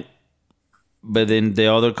won it, but then the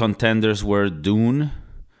other contenders were Dune,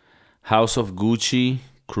 House of Gucci,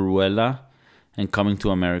 Cruella, and Coming to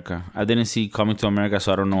America. I didn't see Coming to America,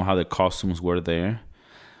 so I don't know how the costumes were there.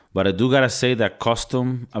 But I do gotta say that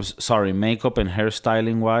makeup and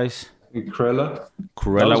hairstyling wise,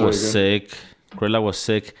 Cruella was sick. Cruella was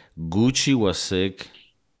sick. Gucci was sick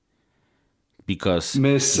because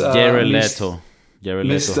Jared Leto.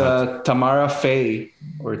 Miss Tamara Faye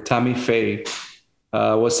or Tammy Faye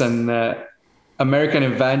was an American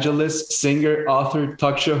evangelist, singer, author,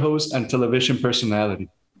 talk show host, and television personality.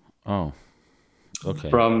 Oh, okay.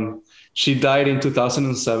 She died in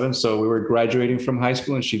 2007, so we were graduating from high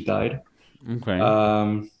school and she died. Okay.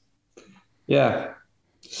 Yeah.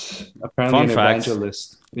 Apparently Fun an facts.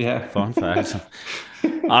 evangelist. Yeah. Fun facts.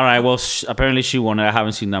 All right. Well, apparently she won it. I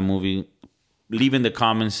haven't seen that movie. Leave in the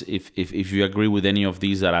comments if you agree with any of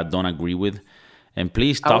these that I don't agree with, and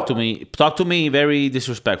please talk to me. Talk to me very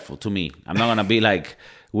disrespectful to me. I'm not gonna be like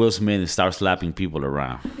Will Smith and start slapping people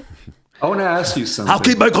around. I want to ask you something. I'll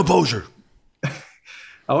keep my composure.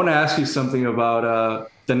 I want to ask you something about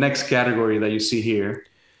the next category that you see here,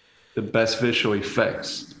 the best visual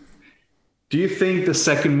effects. Do you think the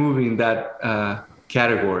second movie in that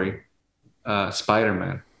category,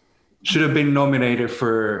 Spider-Man, should have been nominated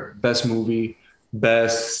for best movie,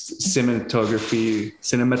 best cinematography?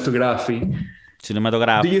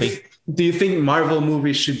 Do you think Marvel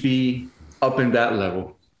movies should be up in that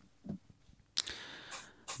level?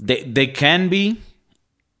 They can be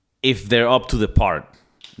if they're up to the part.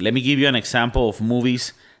 Let me give you an example of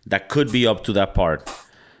movies that could be up to that part.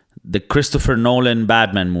 The Christopher Nolan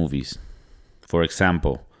Batman movies, for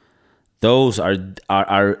example. Those are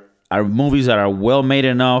movies that are well made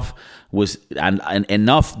enough with and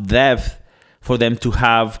enough depth for them to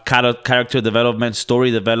have character development, story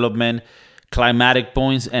development, climatic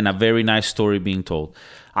points, and a very nice story being told.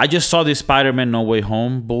 I just saw this Spider-Man No Way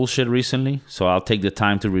Home bullshit recently, so I'll take the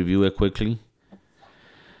time to review it quickly.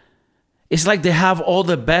 It's like they have all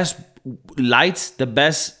the best lights, the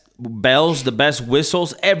best bells, the best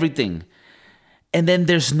whistles, everything. And then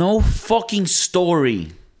there's no fucking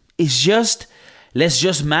story. It's just, let's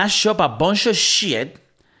just mash up a bunch of shit.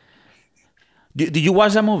 Did you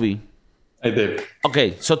watch that movie? I did.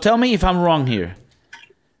 Okay, so tell me if I'm wrong here.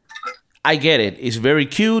 I get it. It's very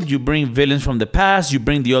cute. You bring villains from the past. You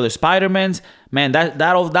bring the other Spider-Mans. Man,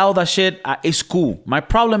 all that shit is cool. My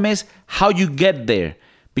problem is how you get there.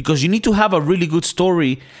 Because you need to have a really good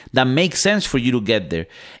story that makes sense for you to get there.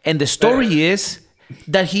 And the story is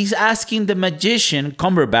that he's asking the magician,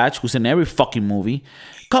 Cumberbatch, who's in every fucking movie,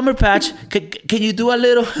 Cumberbatch, can you do a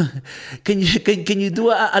little, can you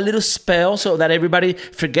do a little spell so that everybody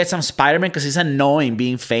forgets I'm Spider-Man because it's annoying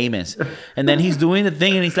being famous. And then he's doing the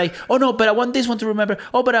thing and he's like, oh no, but I want this one to remember.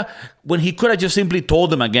 Oh, but when he could have just simply told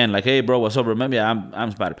them again, like, hey bro, what's up? Remember,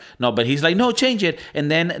 I'm Spider-Man. No, but he's like, no, change it. And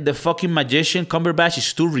then the fucking magician Cumberbatch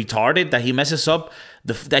is too retarded that he messes up.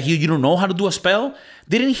 That you don't know how to do a spell.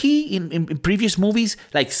 Didn't he in previous movies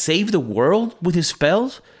like save the world with his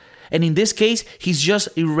spells? And in this case, he's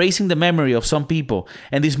just erasing the memory of some people.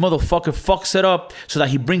 And this motherfucker fucks it up so that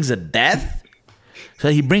he brings a death.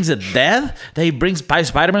 That he brings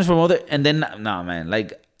Spider-Man from other. And then, no, man.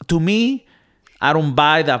 Like, to me, I don't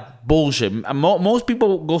buy that bullshit. Most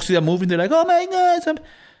people go see the movie and they're like, oh my God.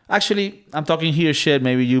 Actually, I'm talking here shit.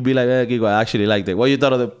 Maybe you'll be like, hey, Kiko, I actually liked it. What do you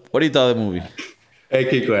thought of the movie? Hey,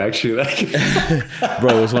 Kiko, I actually like it.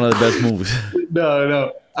 Bro, it's one of the best movies.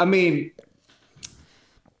 No. I mean,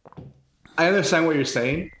 I understand what you're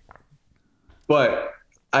saying, but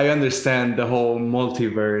I understand the whole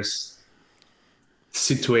multiverse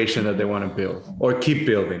situation that they want to build or keep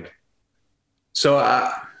building. So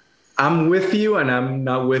I'm with you and I'm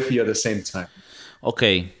not with you at the same time.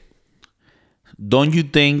 Okay. Don't you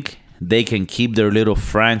think they can keep their little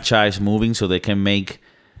franchise moving so they can make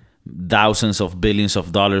thousands of billions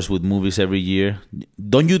of dollars with movies every year?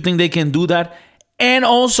 Don't you think they can do that and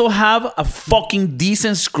also have a fucking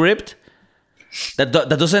decent script that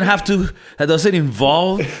doesn't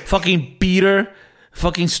involve fucking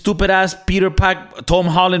fucking stupid ass Tom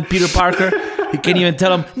Holland, Peter Parker? He can't even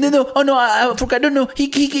tell him, no, oh no, I forgot, no, he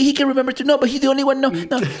can remember to, no, but he's the only one, no.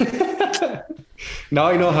 Now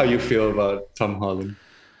I know how you feel about Tom Holland.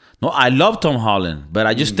 No, I love Tom Holland, but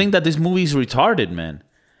I just think that this movie is retarded, man.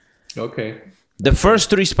 Okay. The first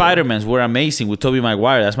 3 Spider-Mans were amazing with Tobey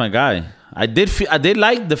Maguire. That's my guy. I did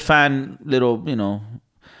like the fan little,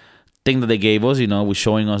 thing that they gave us, with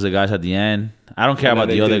showing us the guys at the end. I don't care about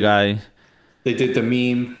the other guy. They did the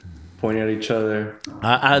meme, pointing at each other.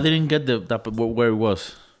 I didn't get where it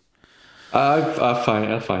was. I'll find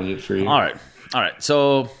it for you. All right.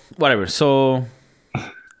 So whatever. So,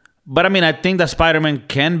 but I mean, I think that Spider-Man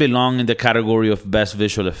can belong in the category of best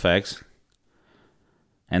visual effects,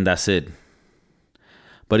 and that's it.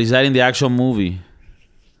 But is that in the actual movie?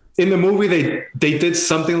 In the movie, they did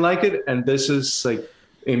something like it, and this is like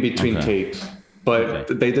in between takes.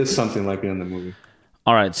 But they did something like it in the movie.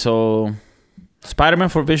 All right, so Spider-Man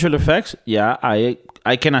for visual effects, yeah,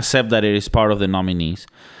 I can accept that it is part of the nominees.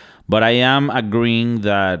 But I am agreeing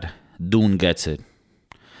that Dune gets it.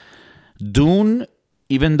 Dune,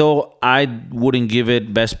 even though I wouldn't give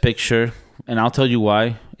it Best Picture, and I'll tell you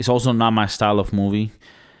why. It's also not my style of movie.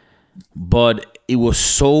 But it was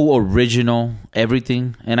so original,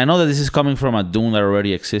 everything. And I know that this is coming from a Dune that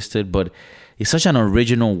already existed, but it's such an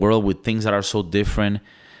original world with things that are so different.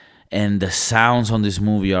 And the sounds on this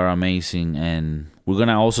movie are amazing. And we're going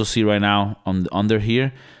to also see right now under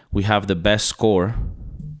here, we have the best score.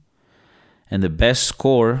 And the best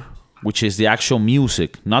score, which is the actual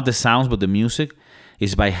music, not the sounds, but the music,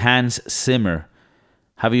 is by Hans Zimmer.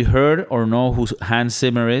 Have you heard or know who Hans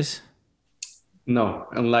Zimmer is? No,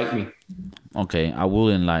 enlighten me. Okay, I will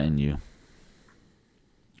enlighten you.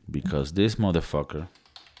 Because this motherfucker...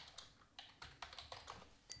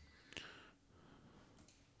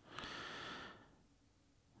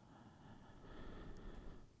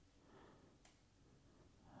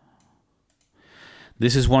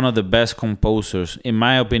 This is one of the best composers, in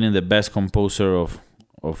my opinion, the best composer of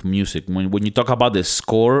music. When you talk about the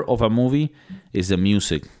score of a movie, it's the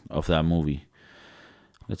music of that movie.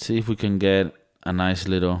 Let's see if we can get a nice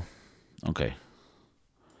little... Okay.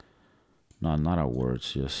 No, not our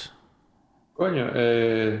words, just...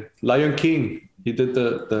 Coño, Lion King. He did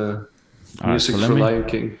the music for Lion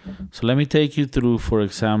King. So let me take you through, for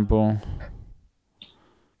example...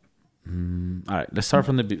 all right, let's start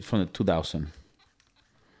from the 2000.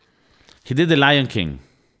 He did the Lion King,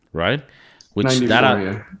 right? Which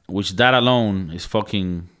that alone is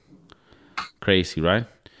fucking crazy, right?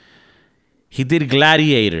 He did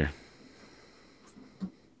Gladiator.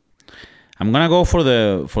 I'm gonna go for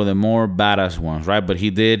the more badass ones, right? But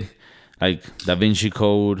he did like Da Vinci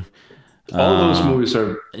Code. All those movies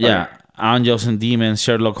are Angels and Demons,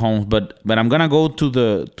 Sherlock Holmes. But I'm gonna go to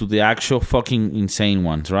the actual fucking insane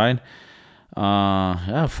ones, right?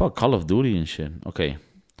 Call of Duty and shit. Okay.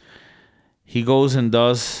 He goes and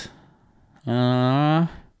does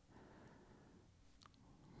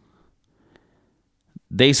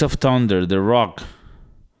Days of Thunder, The Rock,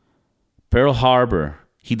 Pearl Harbor.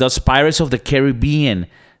 He does Pirates of the Caribbean.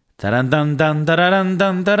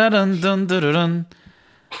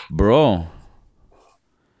 Bro.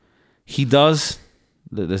 He does...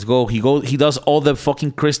 Let's go. He does all the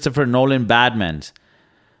fucking Christopher Nolan Batmans.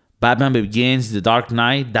 Batman Begins, The Dark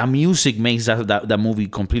Knight. That music makes that movie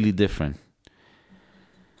completely different.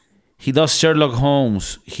 He does Sherlock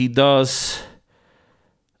Holmes. He does...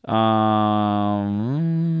 what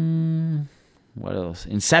else?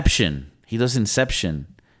 Inception. He does Inception.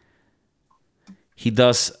 He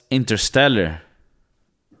does Interstellar.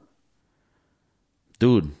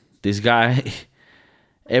 Dude, this guy...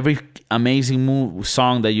 Every amazing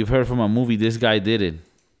song that you've heard from a movie, this guy did it.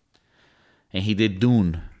 And he did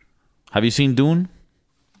Dune. Have you seen Dune?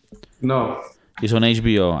 No. It's on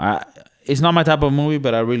HBO. It's not my type of movie,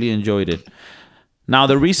 but I really enjoyed it. Now,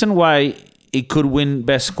 the reason why it could win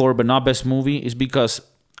Best Score but not Best Movie is because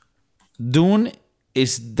Dune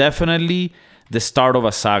is definitely the start of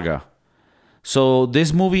a saga. So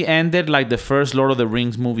this movie ended like the first Lord of the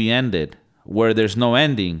Rings movie ended, where there's no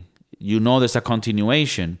ending. You know there's a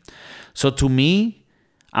continuation. So to me,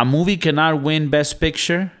 a movie cannot win Best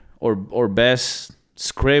Picture or Best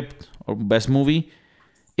Script or Best Movie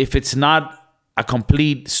if it's not a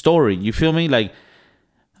complete story. You feel me? Like,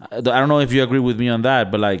 I don't know if you agree with me on that,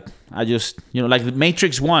 but like, I just, like The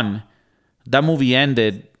Matrix 1, that movie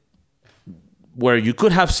ended where you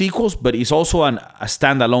could have sequels, but it's also a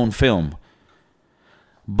standalone film.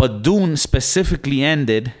 But Dune specifically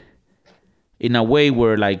ended in a way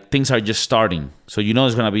where like things are just starting. So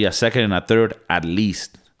there's going to be a second and a third at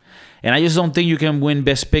least. And I just don't think you can win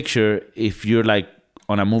Best Picture if you're like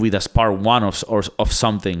on a movie that's part one of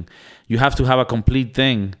something. You have to have a complete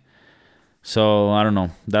thing. So I don't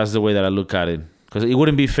know. That's the way that I look at it. Because it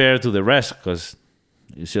wouldn't be fair to the rest because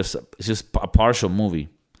it's just a partial movie.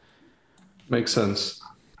 Makes sense.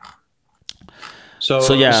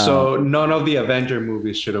 So none of the Avenger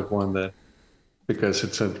movies should have won that because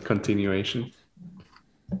it's a continuation.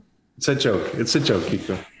 It's a joke,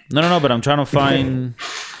 Kiko. No, but I'm trying to find...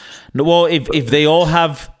 No, well, if they all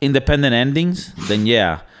have independent endings, then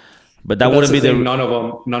yeah. But that wouldn't be the... None of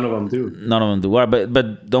them do. None of them do.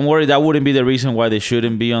 But don't worry, that wouldn't be the reason why they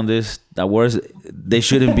shouldn't be on this. They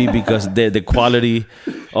shouldn't be because the quality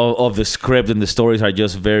of the script and the stories are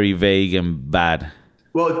just very vague and bad.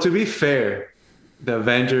 Well, to be fair, the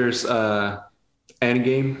Avengers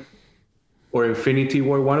Endgame or Infinity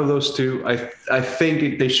War, one of those two, I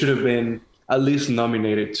think they should have been at least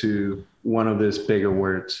nominated to one of these bigger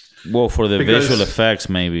awards. Well, for the visual effects,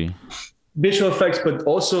 maybe. Visual effects, but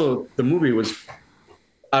also the movie was,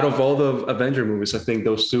 out of all the Avenger movies, I think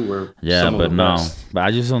those two were some of the best. But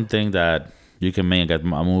I just don't think that you can make a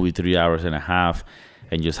movie 3 hours and a half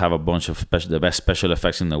and just have a bunch of the best special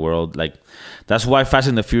effects in the world. Like, that's why Fast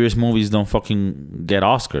and the Furious movies don't fucking get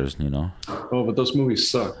Oscars, you know? Oh, but those movies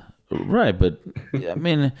suck. Right, but I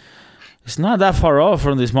mean, it's not that far off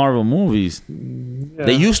from these Marvel movies. Yeah.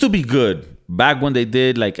 They used to be good back when they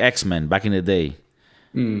did like X-Men back in the day.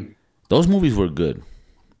 Those movies were good,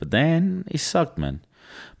 but then it sucked, man.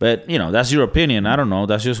 But you know, that's your opinion. I don't know.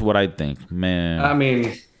 That's just what I think, man. I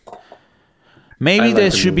mean, maybe like there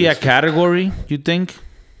the should be a movies. category. You think?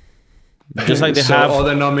 Just like they so have, all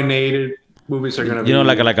the nominated movies are gonna be, you know,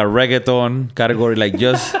 like a reggaeton category, like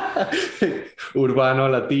just Urbano,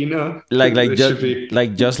 Latino. like It should be.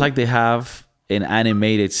 just like they have an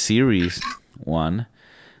animated series one.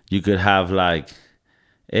 You could have like,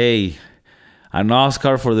 hey, an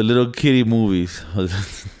Oscar for the little kiddie movies,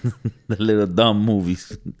 the little dumb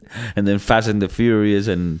movies, and then Fast and the Furious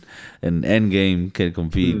and Endgame can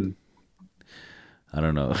compete. I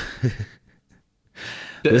don't know.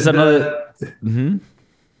 There's another.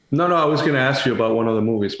 No, I was gonna ask you about one of the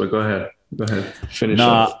movies, but go ahead. Finish No,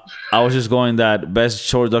 up. I was just going that best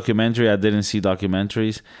short documentary. I didn't see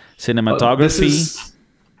documentaries. Cinematography.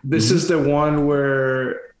 This is the one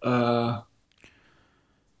where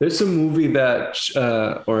there's a movie that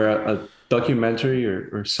or a documentary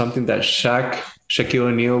or something that Shaquille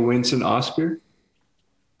O'Neal wins an Oscar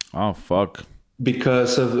Oh fuck.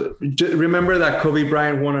 because of, remember that Kobe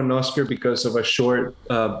Bryant won an Oscar because of a short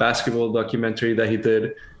basketball documentary that he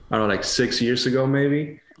did, I don't know, like 6 years ago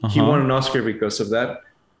maybe. He won an Oscar because of that.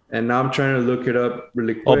 And now I'm trying to look it up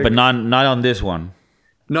really quick. Oh, but not on this one.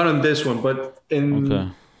 Not on this one, but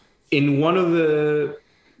in one of the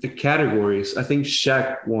categories, I think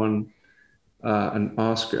Shaq won an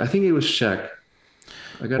Oscar. I think it was Shaq.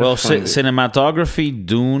 Well, cinematography,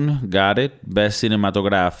 Dune got it, best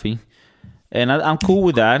cinematography, and I'm cool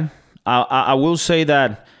with that. I will say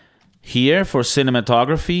that here for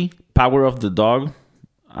cinematography, Power of the Dog,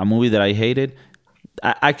 a movie that I hated,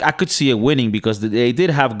 I could see it winning because they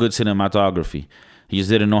did have good cinematography. He just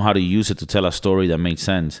didn't know how to use it to tell a story that made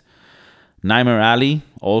sense. Nightmare Alley,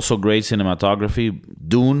 also great cinematography.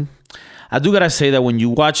 Dune, I do gotta say that when you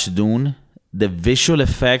watch Dune, the visual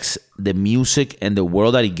effects, the music, and the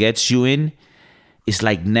world that it gets you in is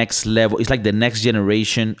like next level. It's like the next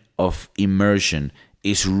generation of immersion.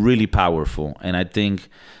 It's really powerful, and I think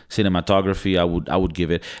cinematography, I would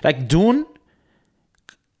give it. Like Dune,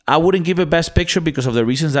 I wouldn't give it Best Picture because of the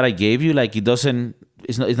reasons that I gave you. Like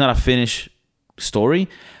it's not a finished story,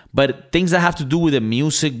 but things that have to do with the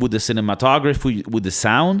music, with the cinematography, with the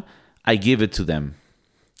sound, I give it to them.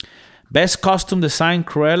 Best costume design,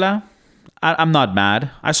 Cruella. I'm not mad.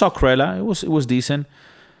 I saw Cruella. It was decent.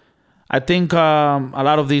 I think a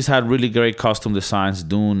lot of these had really great costume designs.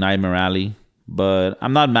 Dune, Nightmare Alley, but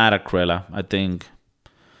I'm not mad at Cruella. I think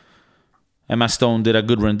Emma Stone did a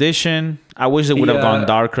good rendition. I wish they would have gone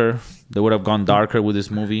darker. They would have gone darker with this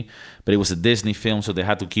movie, but it was a Disney film, so they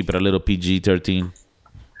had to keep it a little PG-13.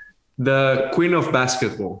 The Queen of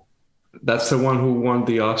Basketball. That's the one who won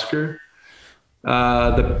the Oscar.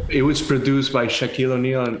 It was produced by Shaquille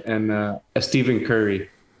O'Neal and Stephen Curry.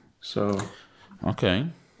 So okay.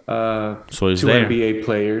 So it's two there. NBA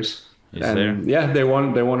players. It's there. Yeah, they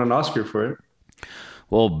won an Oscar for it.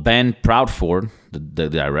 Well, Ben Proudford, the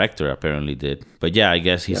director, apparently did. But yeah, I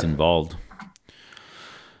guess he's involved.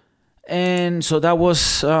 And so that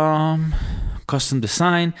was costume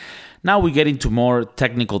design. Now we get into more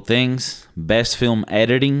technical things. Best film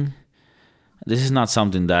editing. This is not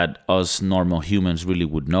something that us normal humans really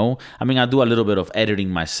would know. I mean, I do a little bit of editing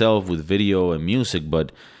myself with video and music,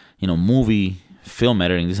 but, movie, film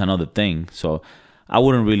editing, this is another thing. So I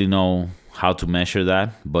wouldn't really know how to measure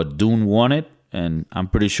that. But Dune won it, and I'm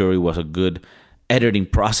pretty sure it was a good editing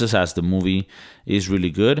process as the movie is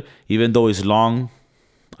really good. Even though it's long,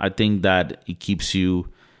 I think that it keeps you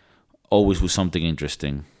always with something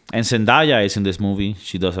interesting. And Zendaya is in this movie.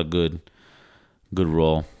 She does a good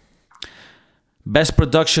role. Best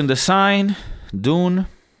production design, Dune.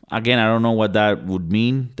 Again, I don't know what that would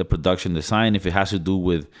mean, the production design. If it has to do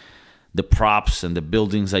with the props and the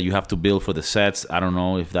buildings that you have to build for the sets, I don't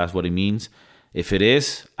know if that's what it means. If it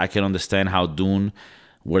is, I can understand how Dune,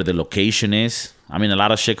 where the location is. I mean, a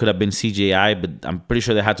lot of shit could have been CGI, but I'm pretty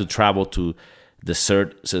sure they had to travel to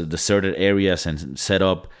deserted areas and set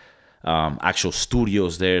up actual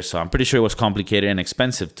studios there. So I'm pretty sure it was complicated and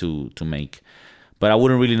expensive to make. But I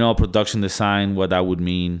wouldn't really know production design, what that would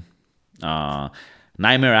mean.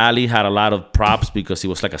 Nightmare Alley had a lot of props because it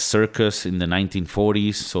was like a circus in the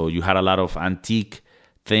 1940s. So you had a lot of antique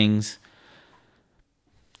things.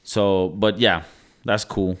 So, but yeah, that's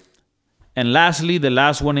cool. And lastly, the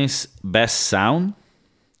last one is best sound.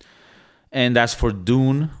 and that's for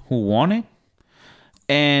Dune, who won it.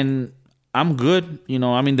 And I'm good.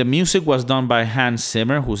 I mean, the music was done by Hans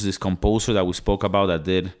Zimmer, who's this composer that we spoke about that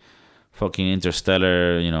did fucking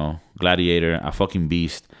Interstellar, Gladiator, a fucking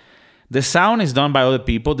beast. The sound is done by other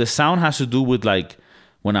people. The sound has to do with like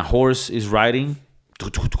when a horse is riding,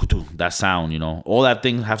 that sound, all that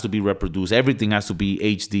thing has to be reproduced. Everything has to be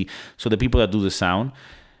HD. So the people that do the sound.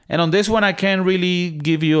 And on this one, I can't really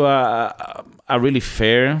give you a really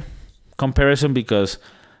fair comparison because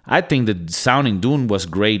I think the sound in Dune was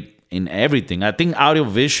great in everything. I think audio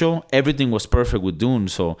visual, everything was perfect with Dune.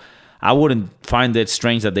 So I wouldn't find it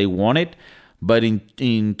strange that they won it. But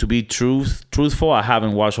in to be truthful, I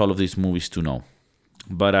haven't watched all of these movies to know.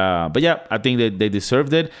 But yeah, I think that they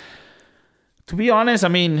deserved it. To be honest, I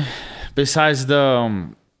mean, besides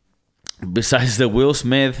the Will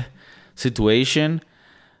Smith situation,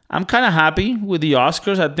 I'm kind of happy with the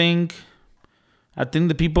Oscars. I think a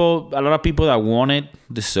lot of people that won it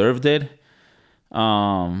deserved it.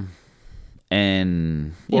 And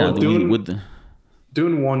well,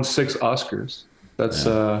 Dune won 6 Oscars. That's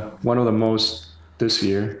one of the most this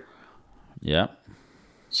year. Yeah.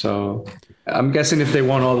 So I'm guessing if they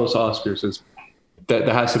won all those Oscars,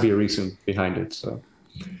 there has to be a reason behind it. So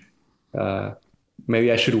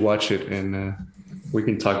maybe I should watch it and we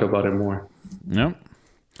can talk about it more. Yeah.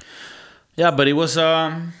 Yeah, but it was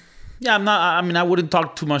I wouldn't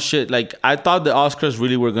talk too much shit. Like, I thought the Oscars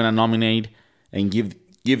really were gonna nominate and give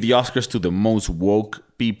the Oscars to the most woke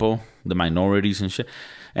people, the minorities and shit.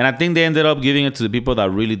 And I think they ended up giving it to the people that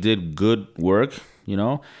really did good work,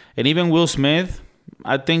 And even Will Smith,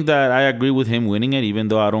 I think that I agree with him winning it, even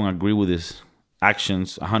though I don't agree with his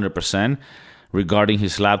actions 100% regarding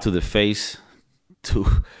his slap to the face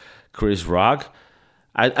to Chris Rock.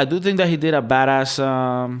 I do think that he did a badass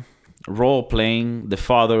role playing the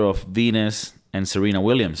father of Venus and Serena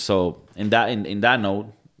Williams. So in that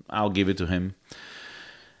note, I'll give it to him.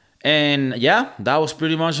 And yeah, that was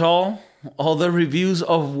pretty much all the reviews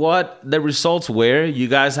of what the results were. You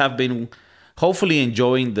guys have been hopefully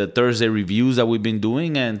enjoying the Thursday reviews that we've been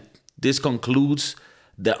doing, and this concludes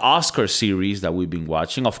the Oscar series that we've been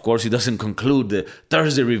watching. Of course, it doesn't conclude the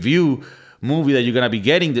Thursday review movie that you're going to be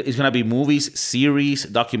getting. It's going to be movies, series,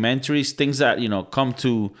 documentaries, things that, come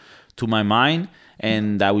to my mind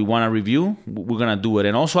and that we want to review. We're going to do it.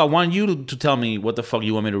 And also, I want you to tell me what the fuck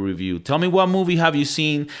you want me to review. Tell me what movie have you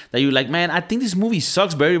seen that you're like, man, I think this movie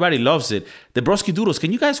sucks, but everybody loves it. The Broski Doodles,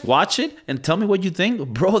 can you guys watch it and tell me what you think?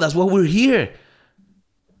 Bro, that's why we're here.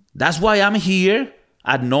 That's why I'm here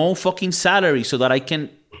at no fucking salary, so that I can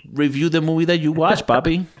review the movie that you watch,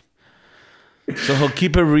 papi. So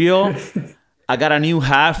keep it real. I got a new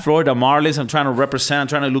hat, Florida Marlins. I'm trying to represent. I'm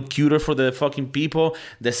trying to look cuter for the fucking people.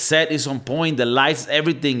 The set is on point. The lights,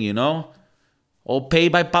 everything, All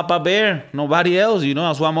paid by Papa Bear. Nobody else,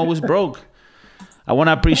 That's why I'm always broke. I want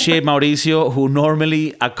to appreciate Mauricio, who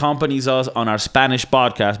normally accompanies us on our Spanish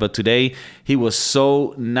podcast. But today, he was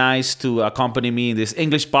so nice to accompany me in this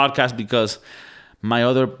English podcast because my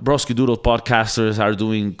other Broski Doodle podcasters are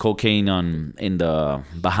doing cocaine in the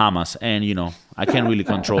Bahamas. And, I can't really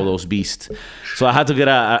control those beasts. So I had to get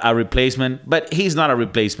a replacement. But he's not a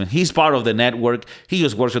replacement. He's part of the network. He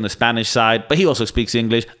just works on the Spanish side. But he also speaks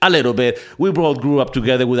English a little bit. We both grew up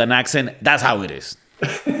together with an accent. That's how it is.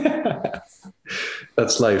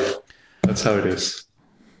 That's life. That's how it is.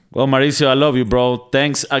 Well, Mauricio, I love you, bro.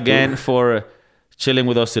 Thanks again for chilling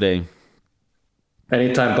with us today.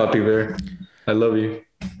 Anytime, Papi Bear. I love you.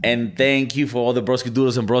 And thank you for all the Broski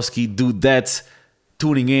Doodles and Broski Dudettes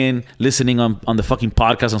tuning in, listening on the fucking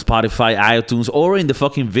podcast on Spotify, iTunes, or in the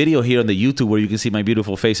fucking video here on the YouTube where you can see my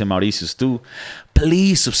beautiful face and Mauricio's too.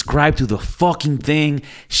 Please subscribe to the fucking thing.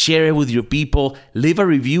 Share it with your people. Leave a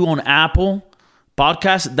review on Apple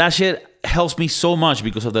Podcast. That shit helps me so much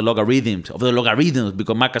because of the logarithms.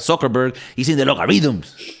 Because Mark Zuckerberg is in the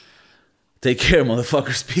logarithms. Take care,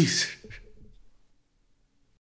 motherfuckers. Peace.